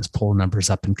and keep his poll numbers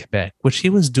up in Quebec, which he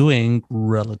was doing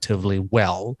relatively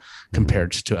well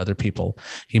compared to other people.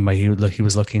 He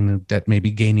was looking at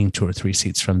maybe gaining 2 or 3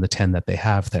 seats from the 10 that they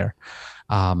have there.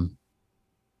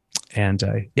 He's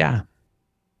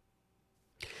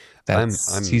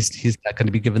not going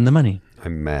to be given the money.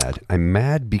 I'm mad. I'm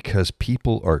mad because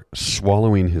people are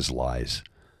swallowing his lies.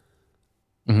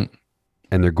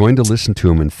 And they're going to listen to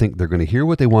him and think they're going to hear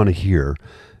what they want to hear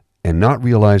and not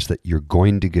realize that you're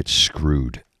going to get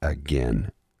screwed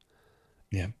again.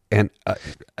 Yeah. And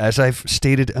as I've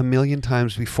stated a million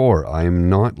times before, I am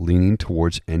not leaning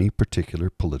towards any particular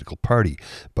political party,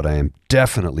 but I am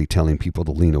definitely telling people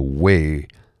to lean away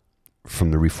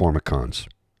from the Reformicons.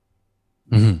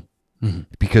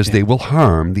 Because they will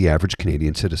harm the average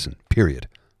Canadian citizen, period.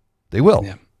 They will.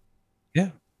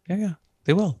 Yeah.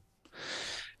 They will.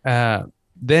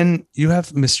 Then you have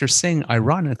Mr. Singh,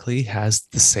 ironically, has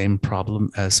the same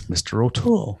problem as Mr.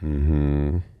 O'Toole,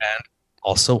 Mm-hmm. and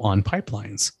also on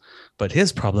pipelines. But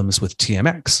his problem is with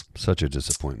TMX. Such a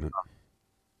disappointment.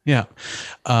 Yeah.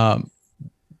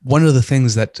 One of the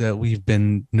things that we've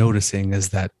been noticing is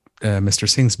that Mr.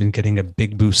 Singh's been getting a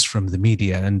big boost from the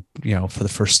media, and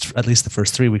for at least the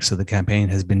first 3 weeks of the campaign,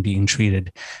 has been being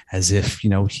treated as if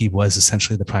he was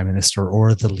essentially the prime minister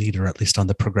or the leader, at least on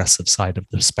the progressive side of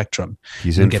the spectrum.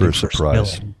 He's in for a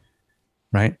surprise, billing,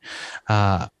 right?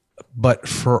 But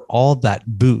for all that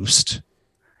boost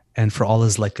and for all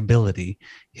his likability,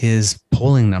 his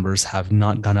polling numbers have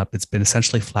not gone up. It's been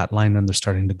essentially flatlined, and they're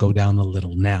starting to go down a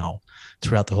little now.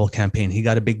 Throughout the whole campaign, he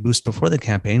got a big boost before the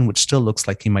campaign, which still looks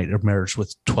like he might emerge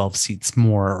with 12 seats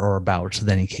more or about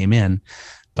than he came in.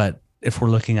 But if we're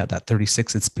looking at that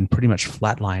 36, it's been pretty much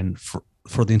flatline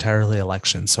for the entire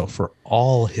election. So for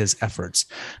all his efforts,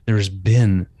 there's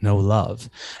been no love.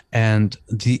 And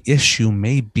the issue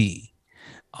may be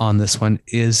on this one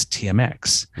is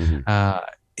TMX. Mm-hmm.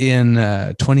 In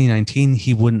 2019,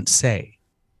 he wouldn't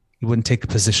take a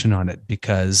position on it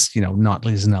because,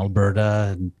 Notley's in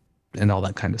Alberta and all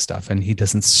that kind of stuff. And he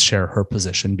doesn't share her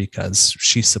position because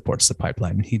she supports the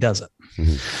pipeline and he doesn't.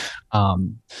 Mm-hmm.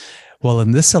 Well,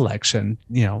 in this election,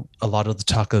 a lot of the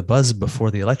talk of the buzz before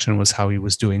the election was how he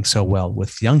was doing so well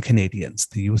with young Canadians,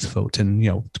 the youth vote, and,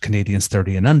 Canadians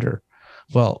 30 and under.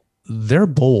 Well, they're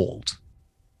bold,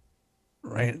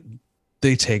 right?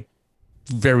 They take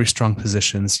very strong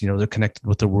positions. They're connected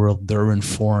with the world. They're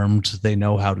informed. They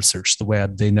know how to search the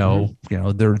web. They know,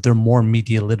 they're more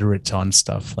media literate on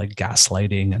stuff like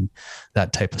gaslighting and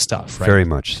that type of stuff. Right? Very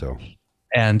much so.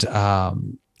 And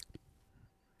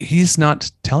he's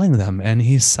not telling them, and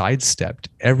he's sidestepped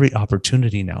every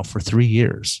opportunity now for 3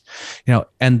 years.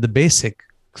 And the basic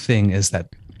thing is that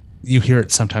you hear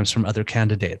it sometimes from other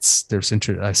candidates.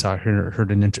 I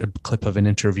heard a clip of an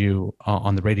interview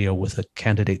on the radio with a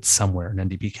candidate somewhere, an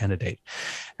NDP candidate.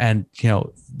 And,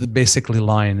 the basically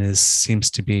line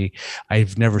seems to be,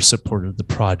 I've never supported the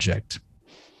project,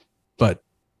 but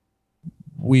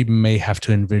we may have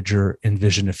to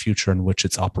envision a future in which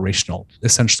it's operational.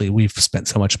 Essentially, we've spent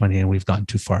so much money and we've gone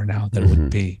too far now that mm-hmm. it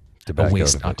would be a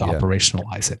waste not to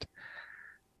operationalize it.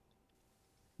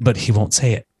 But he won't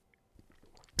say it.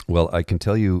 Well, I can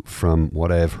tell you from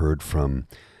what I have heard from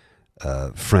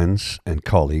friends and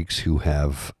colleagues who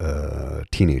have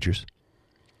teenagers,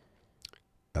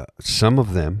 some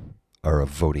of them are of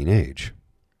voting age.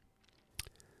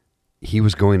 He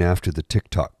was going after the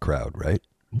TikTok crowd, right?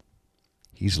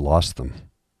 He's lost them.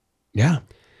 Yeah.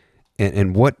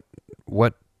 And what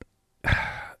a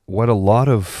lot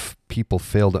of people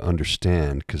fail to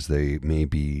understand, because they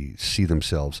maybe see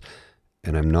themselves,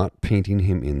 and I'm not painting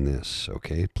him in this,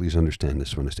 okay? Please understand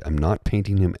this one. I'm not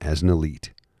painting him as an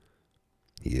elite.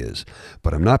 He is.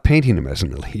 But I'm not painting him as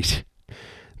an elite.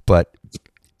 But,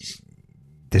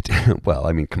 well,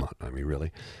 I mean, come on. I mean,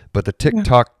 really. But the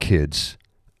TikTok kids,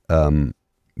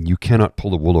 you cannot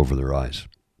pull the wool over their eyes.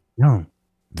 No.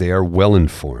 They are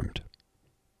well-informed.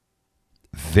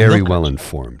 Very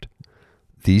well-informed.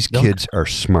 These kids are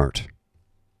smart.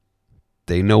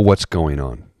 They know what's going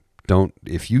on.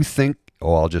 If you think,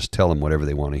 I'll just tell them whatever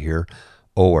they want to hear.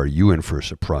 Are you in for a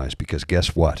surprise? Because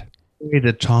guess what?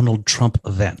 A Donald Trump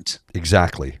event.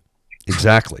 Exactly.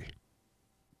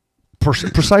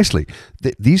 Precisely.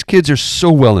 These kids are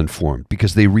so well informed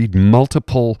because they read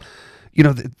multiple,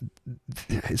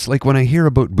 it's like when I hear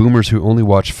about boomers who only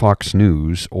watch Fox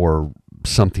News or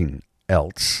something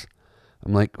else,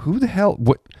 I'm like, who the hell?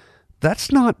 What?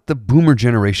 That's not the boomer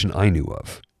generation I knew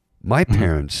of. My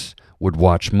parents would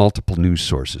watch multiple news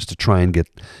sources to try and get,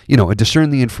 discern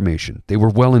the information. They were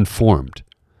well informed.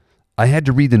 I had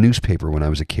to read the newspaper when I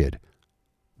was a kid.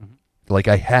 Mm-hmm. Like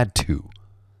I had to.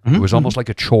 Mm-hmm. It was almost like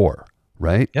a chore,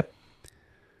 right? Yep.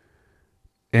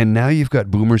 And now you've got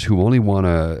boomers who only want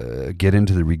to get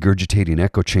into the regurgitating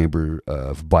echo chamber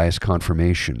of bias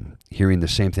confirmation, hearing the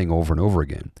same thing over and over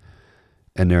again.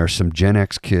 And there are some Gen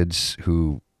X kids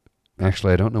who,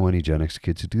 actually, I don't know any Gen X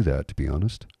kids who do that, to be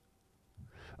honest.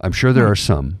 I'm sure there are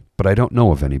some, but I don't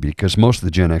know of any, because most of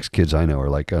the Gen X kids I know are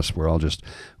like us. We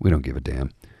don't give a damn.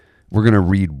 We're going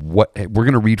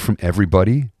to read from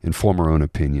everybody and form our own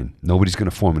opinion. Nobody's going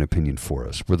to form an opinion for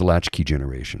us. We're the latchkey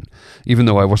generation. Even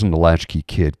though I wasn't a latchkey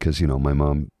kid because, my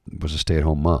mom was a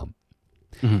stay-at-home mom.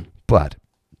 Mm-hmm. But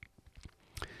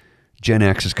Gen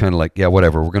X is kind of like, yeah,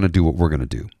 whatever. We're going to do what we're going to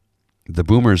do. The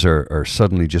boomers are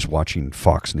suddenly just watching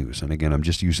Fox News. And again, I'm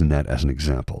just using that as an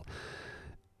example.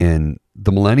 And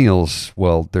the millennials,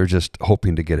 well, they're just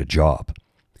hoping to get a job.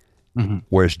 Mm-hmm.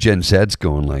 Whereas Gen Z's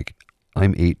going like,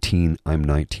 I'm 18, I'm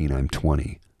 19, I'm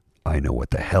 20. I know what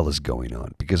the hell is going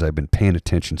on because I've been paying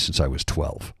attention since I was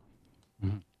 12.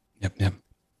 Yep.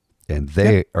 And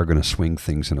they are going to swing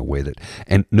things in a way that,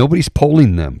 and nobody's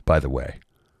polling them, by the way.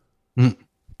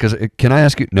 Because can I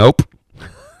ask you? Nope.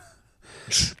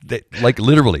 Like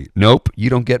literally, nope. You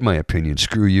don't get my opinion.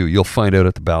 Screw you. You'll find out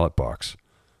at the ballot box.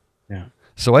 Yeah.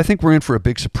 So I think we're in for a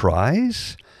big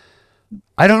surprise.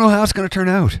 I don't know how it's going to turn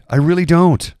out. I really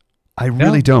don't. I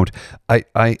really don't.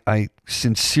 I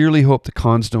sincerely hope the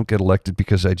cons don't get elected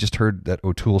because I just heard that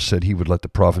O'Toole said he would let the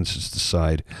provinces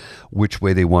decide which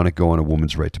way they want to go on a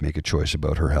woman's right to make a choice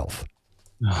about her health.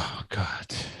 Oh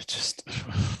God, just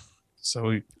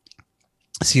so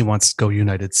he wants to go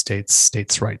United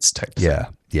States rights type. Yeah.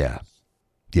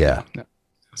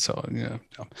 So yeah.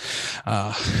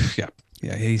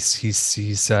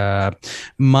 He's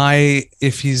my,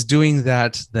 if he's doing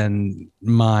that, then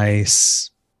my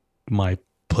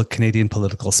Canadian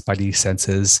political spidey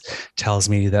senses tells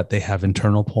me that they have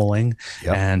internal polling.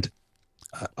 Yep. And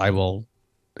I will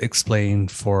explain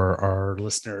for our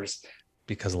listeners,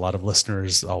 because a lot of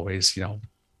listeners always,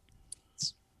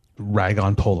 rag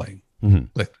on polling.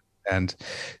 And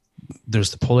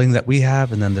there's the polling that we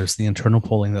have, and then there's the internal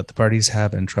polling that the parties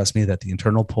have. And trust me that the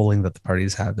internal polling that the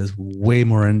parties have is way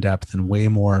more in depth and way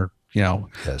more,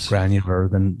 granular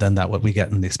than that what we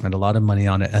get. And they spend a lot of money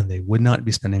on it, and they would not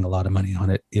be spending a lot of money on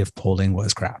it if polling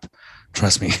was crap.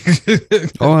 Trust me.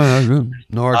 No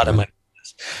a lot of money.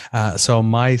 So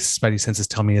my spidey senses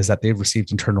tell me is that they've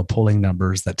received internal polling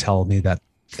numbers that tell me that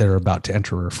they're about to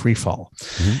enter a free fall.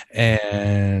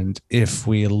 And if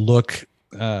we look,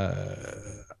 you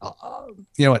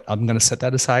know what, I'm going to set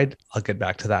that aside. I'll get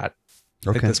back to that.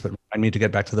 Okay. Like this would remind me to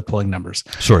get back to the polling numbers.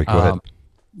 Sorry, go ahead.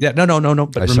 Yeah, no.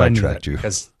 But I remind me sidetracked you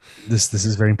because this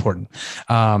is very important.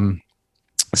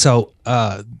 So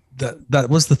that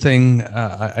was the thing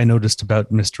I noticed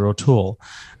about Mr. O'Toole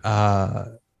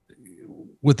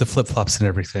with the flip flops and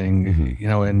everything,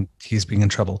 and he's being in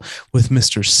trouble with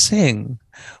Mr. Singh,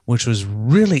 which was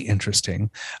really interesting.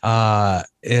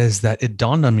 Is that it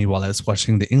dawned on me while I was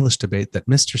watching the English debate that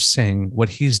Mr. Singh, what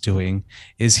he's doing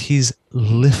is he's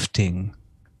lifting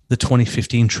the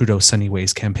 2015 Trudeau Sunny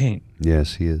Ways campaign.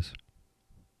 Yes, he is.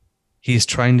 He's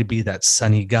trying to be that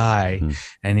sunny guy,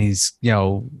 and he's,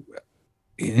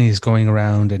 he's going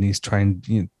around and he's trying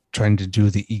to do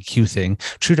the EQ thing.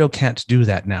 Trudeau can't do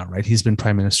that now, right? He's been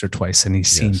prime minister twice, and he's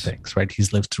seen things, right?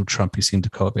 He's lived through Trump. He's seen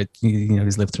COVID.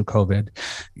 He's lived through COVID.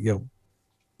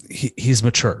 He's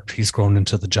matured. He's grown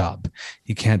into the job.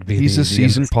 He can't be. He's a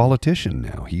seasoned politician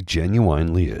now. He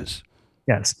genuinely is.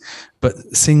 Yes, but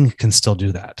Singh can still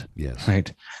do that. Yes,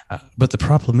 right. But the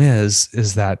problem is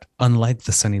that unlike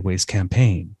the Sunny Ways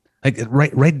campaign, like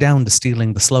right down to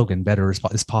stealing the slogan "Better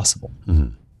is possible,"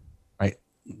 right?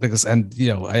 Because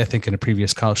I think in a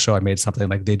previous show I made something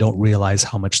like they don't realize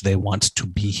how much they want to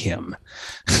be him,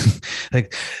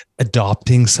 like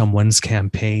adopting someone's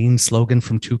campaign slogan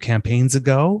from 2 campaigns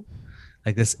ago,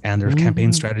 like this, and their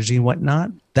campaign strategy and whatnot.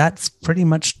 That's pretty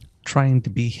much trying to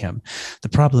be him. The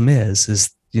problem is as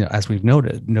we've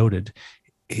noted,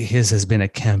 his has been a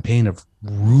campaign of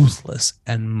ruthless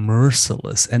and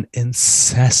merciless and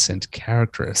incessant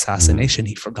character assassination.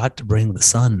 He forgot to bring the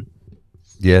sun.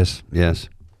 Yes. It's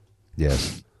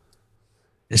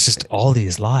just all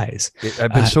these lies.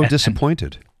 I've been so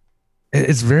disappointed.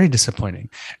 It's very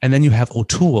disappointing. And then you have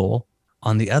O'Toole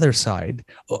on the other side,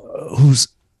 who's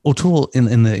O'Toole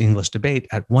in the English debate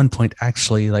at one point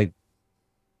actually like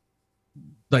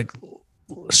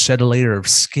shed a layer of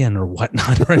skin or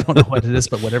whatnot, or I don't know what it is,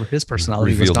 but whatever his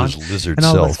personality revealed was gone. his lizard and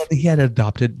all of a self. sudden he had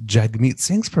adopted Jagmeet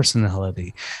Singh's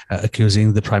personality,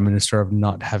 accusing the prime minister of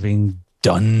not having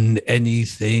done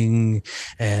anything,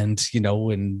 and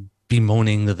and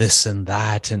bemoaning this and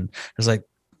that. And I was like,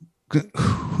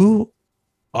 who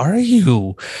are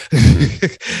you?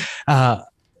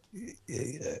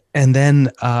 And then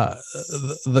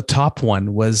the top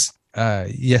one was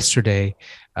yesterday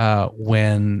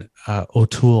when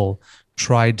O'Toole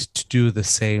tried to do the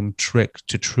same trick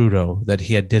to Trudeau that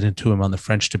he had did to him on the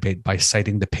French debate by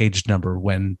citing the page number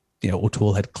when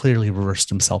O'Toole had clearly reversed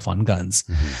himself on guns,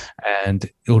 and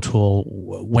O'Toole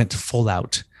went full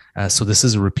out. So this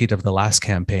is a repeat of the last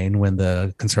campaign when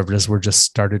the Conservatives were just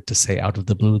started to say out of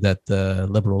the blue that the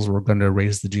Liberals were going to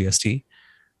raise the GST,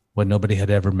 when nobody had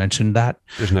ever mentioned that.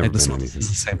 There's never this been is anything. the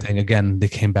same thing again. They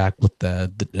came back with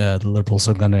the Liberals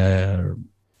are going to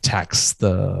tax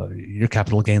your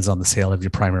capital gains on the sale of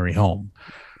your primary home,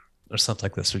 or something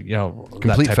like this.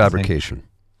 Complete fabrication.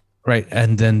 Right.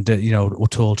 And then,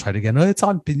 O'Toole tried again. Oh,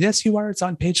 yes, you are. It's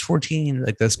on page 14,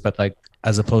 like this. But like,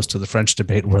 as opposed to the French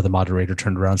debate where the moderator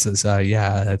turned around and says,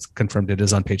 yeah, it's confirmed it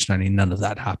is on page 90. None of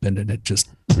that happened. And it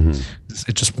just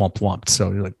whomped. So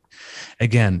like,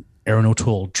 again, Aaron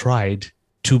O'Toole tried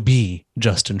to be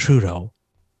Justin Trudeau,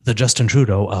 the Justin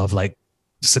Trudeau of like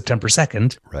September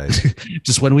 2nd, Right.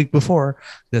 just 1 week before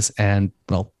this. And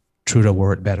well, Trudeau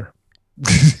wore it better.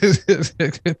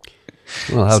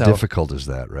 Well, how difficult is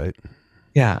that, right?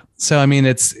 Yeah. So I mean,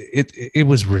 it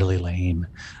was really lame.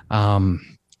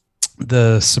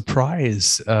 The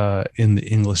surprise in the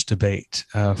English debate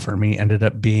for me ended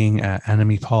up being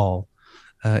Annamie Paul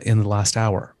in the last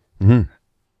hour.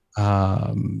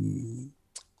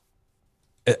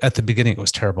 At the beginning, it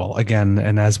was terrible again,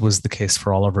 and as was the case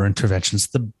for all of our interventions,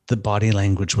 the body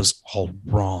language was all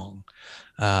wrong.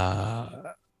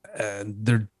 And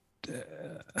there.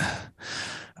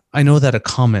 I know that a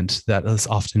comment that is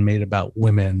often made about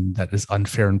women that is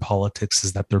unfair in politics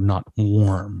is that they're not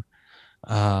warm.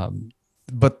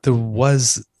 But it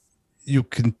was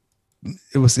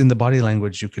in the body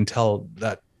language, you can tell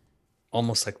that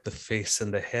almost like the face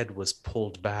and the head was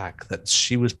pulled back, that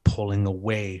she was pulling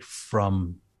away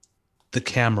from the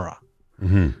camera,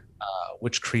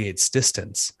 which creates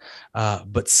distance.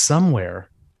 But somewhere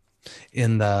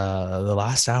in the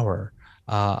last hour,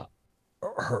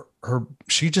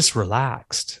 she just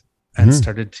relaxed and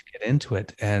started to get into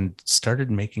it and started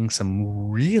making some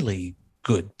really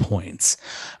good points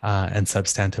and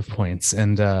substantive points.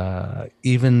 And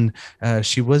even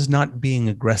she was not being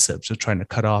aggressive, so trying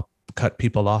to cut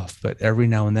people off, but every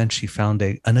now and then she found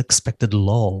a unexpected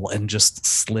lull and just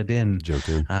slid in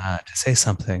to say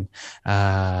something.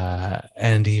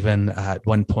 And even at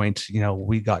one point,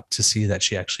 we got to see that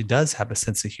she actually does have a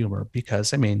sense of humor,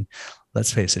 because I mean,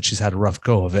 let's face it, she's had a rough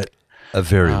go of it. A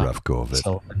very rough go of it.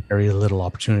 So very little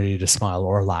opportunity to smile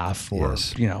or laugh or,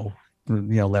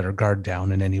 let her guard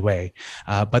down in any way.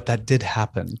 But that did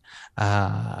happen.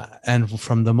 And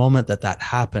from the moment that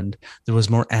happened, there was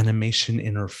more animation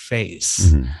in her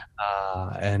face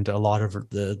and a lot of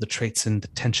the traits and the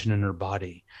tension in her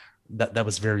body that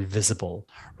was very visible,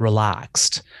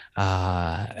 relaxed.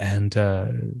 It's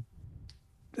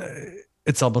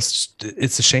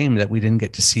a shame that we didn't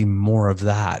get to see more of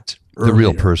that earlier. The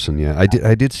real person. Yeah.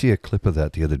 I did see a clip of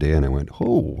that the other day and I went,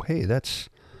 oh, hey, that's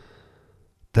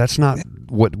not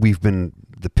what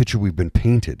the picture we've been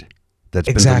painted that's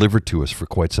been delivered to us for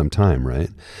quite some time. Right.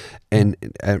 And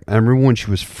I remember when she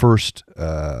was first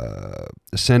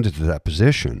ascended to that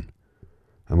position,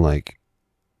 I'm like,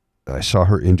 I saw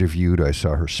her interviewed, I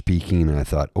saw her speaking, and I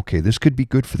thought, okay, this could be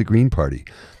good for the Green Party.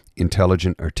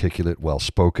 Intelligent, articulate,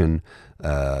 well-spoken,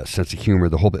 sense of humor,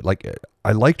 the whole bit. Like,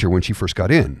 I liked her when she first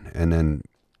got in, and then,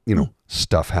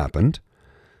 stuff happened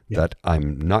that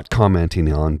I'm not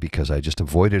commenting on because I just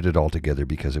avoided it altogether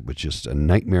because it was just a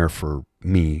nightmare for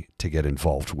me to get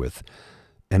involved with.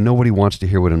 And nobody wants to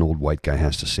hear what an old white guy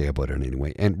has to say about it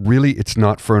anyway. And really, it's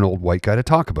not for an old white guy to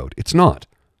talk about. It's not.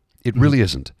 It really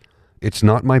isn't. It's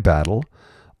not my battle.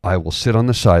 I will sit on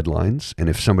the sidelines, and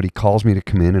if somebody calls me to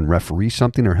come in and referee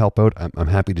something or help out, I'm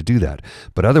happy to do that.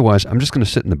 But otherwise, I'm just going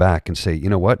to sit in the back and say, you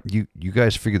know what, you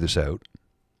guys figure this out.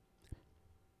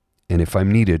 And if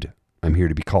I'm needed, I'm here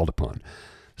to be called upon.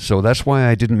 So that's why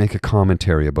I didn't make a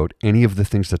commentary about any of the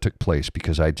things that took place,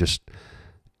 because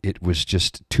it was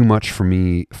just too much for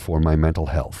me for my mental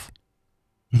health.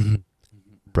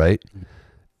 Right?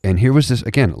 And here was this,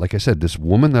 again, like I said, this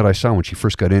woman that I saw when she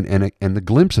first got in, and the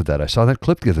glimpse of that. I saw that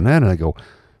clip the other night, and I go,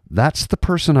 that's the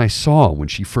person I saw when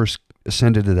she first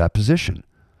ascended to that position.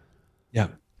 Yeah.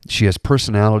 She has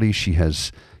personality, she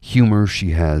has humor, she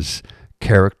has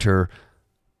character.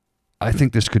 I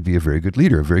think this could be a very good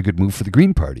leader, a very good move for the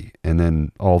Green Party. And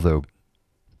then all the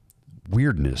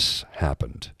weirdness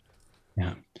happened.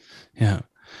 Yeah. Yeah.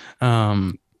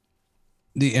 The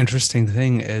interesting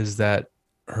thing is that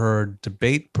her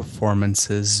debate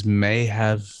performances may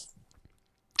have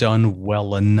done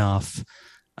well enough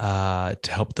to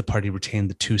help the party retain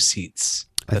the 2 seats.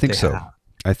 I think so.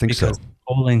 Because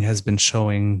polling has been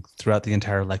showing throughout the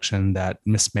entire election that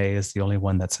Miss May is the only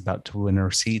one that's about to win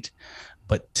her seat.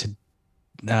 But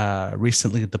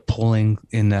recently, the polling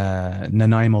in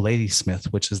Nanaimo Ladysmith,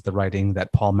 which is the riding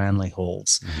that Paul Manley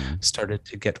holds, started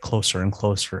to get closer and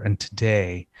closer. And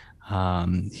today,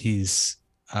 he's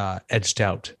edged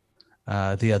out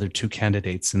the other 2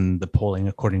 candidates in the polling,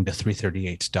 according to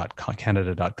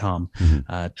 338.canada.com,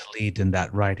 to lead in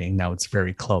that riding. Now it's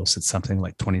very close. It's something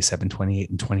like 27, 28,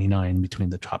 and 29 between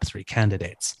the top 3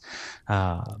 candidates.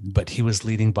 But he was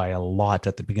leading by a lot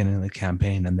at the beginning of the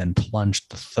campaign and then plunged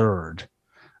to 3rd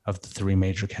of the three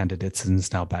major candidates and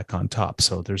is now back on top.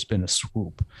 So there's been a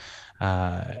swoop.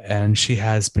 And she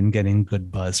has been getting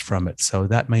good buzz from it. So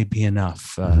that might be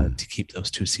enough to keep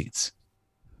those 2 seats.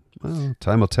 Well,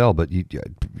 time will tell, but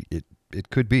it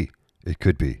could be. It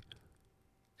could be.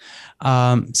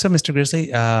 So, Mr.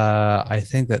 Grizzly, I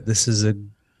think that this is a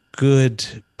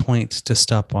good point to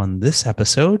stop on this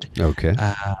episode. Okay.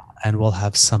 And we'll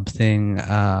have something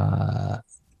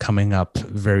coming up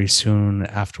very soon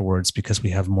afterwards because we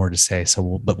have more to say.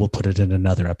 So we'll put it in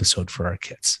another episode for our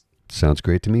kids. Sounds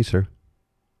great to me, sir.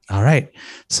 All right.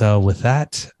 So with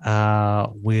that,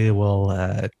 we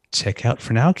will check out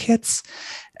for now, kids.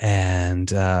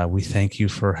 And we thank you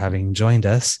for having joined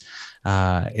us.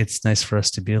 It's nice for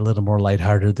us to be a little more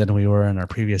lighthearted than we were in our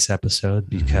previous episode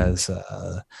because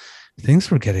things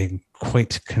were getting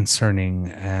quite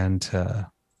concerning and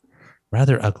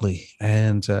rather ugly.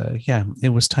 And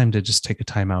it was time to just take a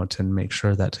time out and make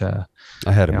sure that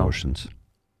I had emotions.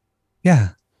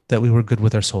 That we were good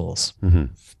with our souls.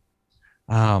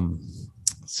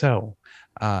 So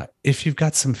if you've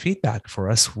got some feedback for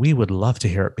us, we would love to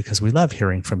hear it because we love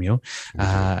hearing from you.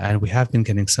 And we have been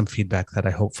getting some feedback that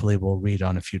I hopefully will read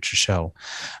on a future show.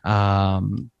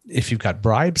 If you've got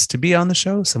bribes to be on the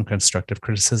show, some constructive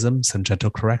criticism, some gentle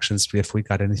corrections if we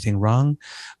got anything wrong,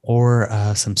 or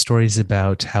some stories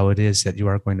about how it is that you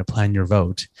are going to plan your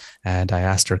vote. And I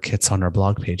asked our kits on our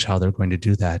blog page how they're going to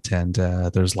do that. And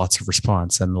there's lots of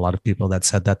response and a lot of people that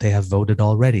said that they have voted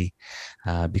already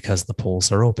because the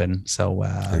polls are open. So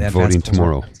I'm voting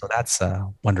tomorrow. So that's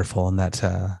wonderful. And that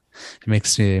it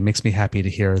makes me happy to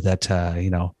hear that,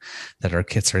 that our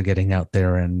kits are getting out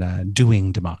there and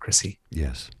doing democracy.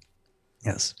 Yes.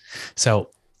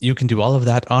 So you can do all of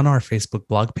that on our Facebook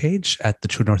blog page at the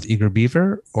True North Eager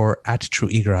Beaver or at True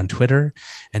Eager on Twitter.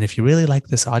 And if you really like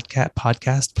this Oddcat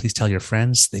podcast, please tell your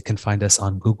friends. They can find us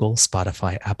on Google,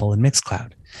 Spotify, Apple, and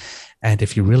Mixcloud. And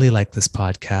if you really like this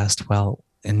podcast,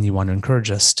 and you want to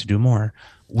encourage us to do more,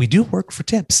 we do work for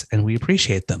tips and we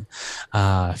appreciate them.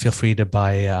 Feel free to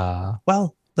buy,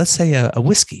 let's say a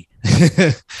whiskey.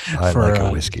 I like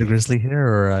a whiskey. The Grizzly here,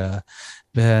 or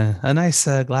a nice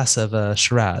glass of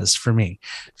Shiraz for me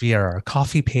via our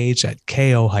coffee page at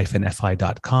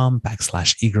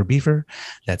ko-fi.com/eagerbeaver.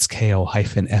 That's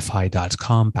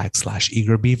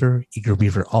ko-fi.com/eagerbeaver.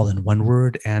 Eagerbeaver all in one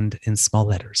word and in small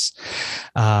letters.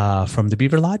 From the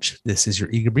Beaver Lodge, this is your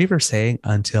Eager Beaver saying,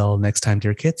 until next time,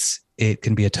 dear kids, it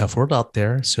can be a tough world out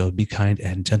there, so be kind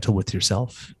and gentle with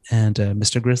yourself. And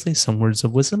Mr. Grizzly, some words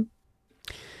of wisdom?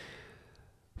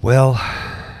 Well,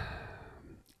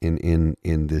 in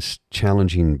this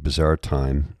challenging, bizarre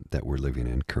time that we're living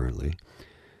in currently,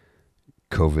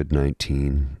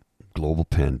 COVID-19, global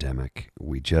pandemic,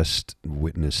 we just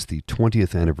witnessed the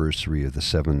 20th anniversary of the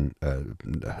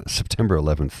September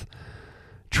 11th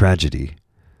tragedy.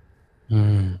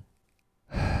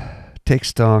 Take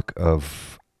stock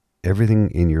of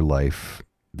everything in your life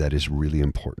that is really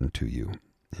important to you.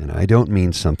 And I don't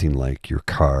mean something like your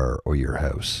car or your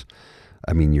house.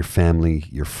 I mean your family,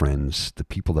 your friends, the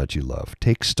people that you love.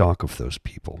 Take stock of those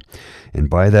people.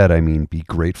 And by that, I mean be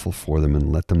grateful for them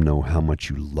and let them know how much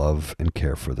you love and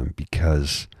care for them,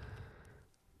 because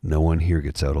no one here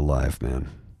gets out alive, man.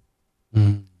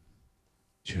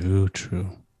 True.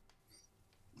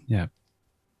 Yeah,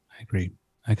 I agree.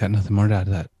 I got nothing more to add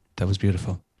to that. That was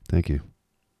beautiful. Thank you.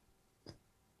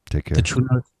 Take care. The True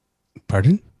North...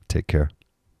 Pardon? Take care.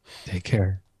 Take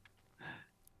care.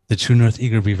 The True North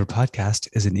Eager Beaver podcast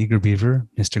is an Eager Beaver,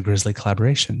 Mr. Grizzly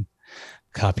collaboration.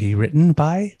 Copy written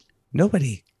by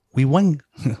nobody. We won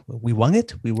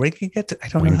it. We ranking it. I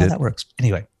don't know how that works.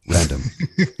 Anyway. Random.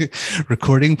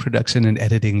 Recording, production, and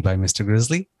editing by Mr.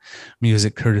 Grizzly.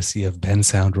 Music courtesy of Ben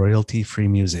Sound Royalty Free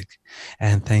Music.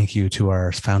 And thank you to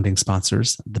our founding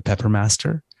sponsors, The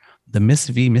Peppermaster, The Miss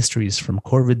V Mysteries from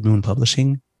Corvid Moon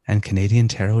Publishing, and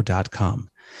CanadianTarot.com.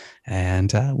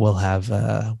 And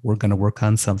we're going to work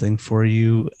on something for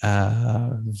you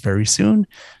very soon.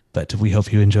 But we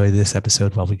hope you enjoy this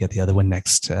episode while we get the other one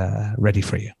next ready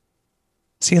for you.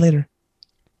 See you later.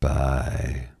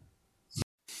 Bye.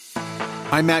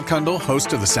 I'm Matt Kundle,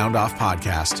 host of the Sound Off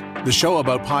Podcast, the show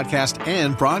about podcast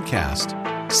and broadcast.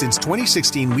 Since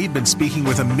 2016, we've been speaking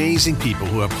with amazing people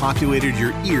who have populated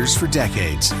your ears for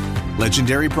decades.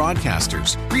 Legendary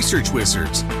broadcasters, research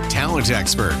wizards, talent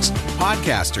experts,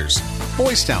 podcasters,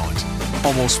 voice talent.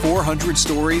 Almost 400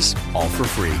 stories, all for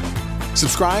free.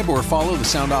 Subscribe or follow the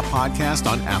Sound Off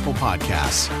Podcast on Apple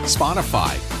Podcasts,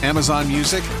 Spotify, Amazon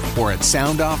Music, or at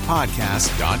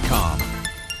soundoffpodcast.com.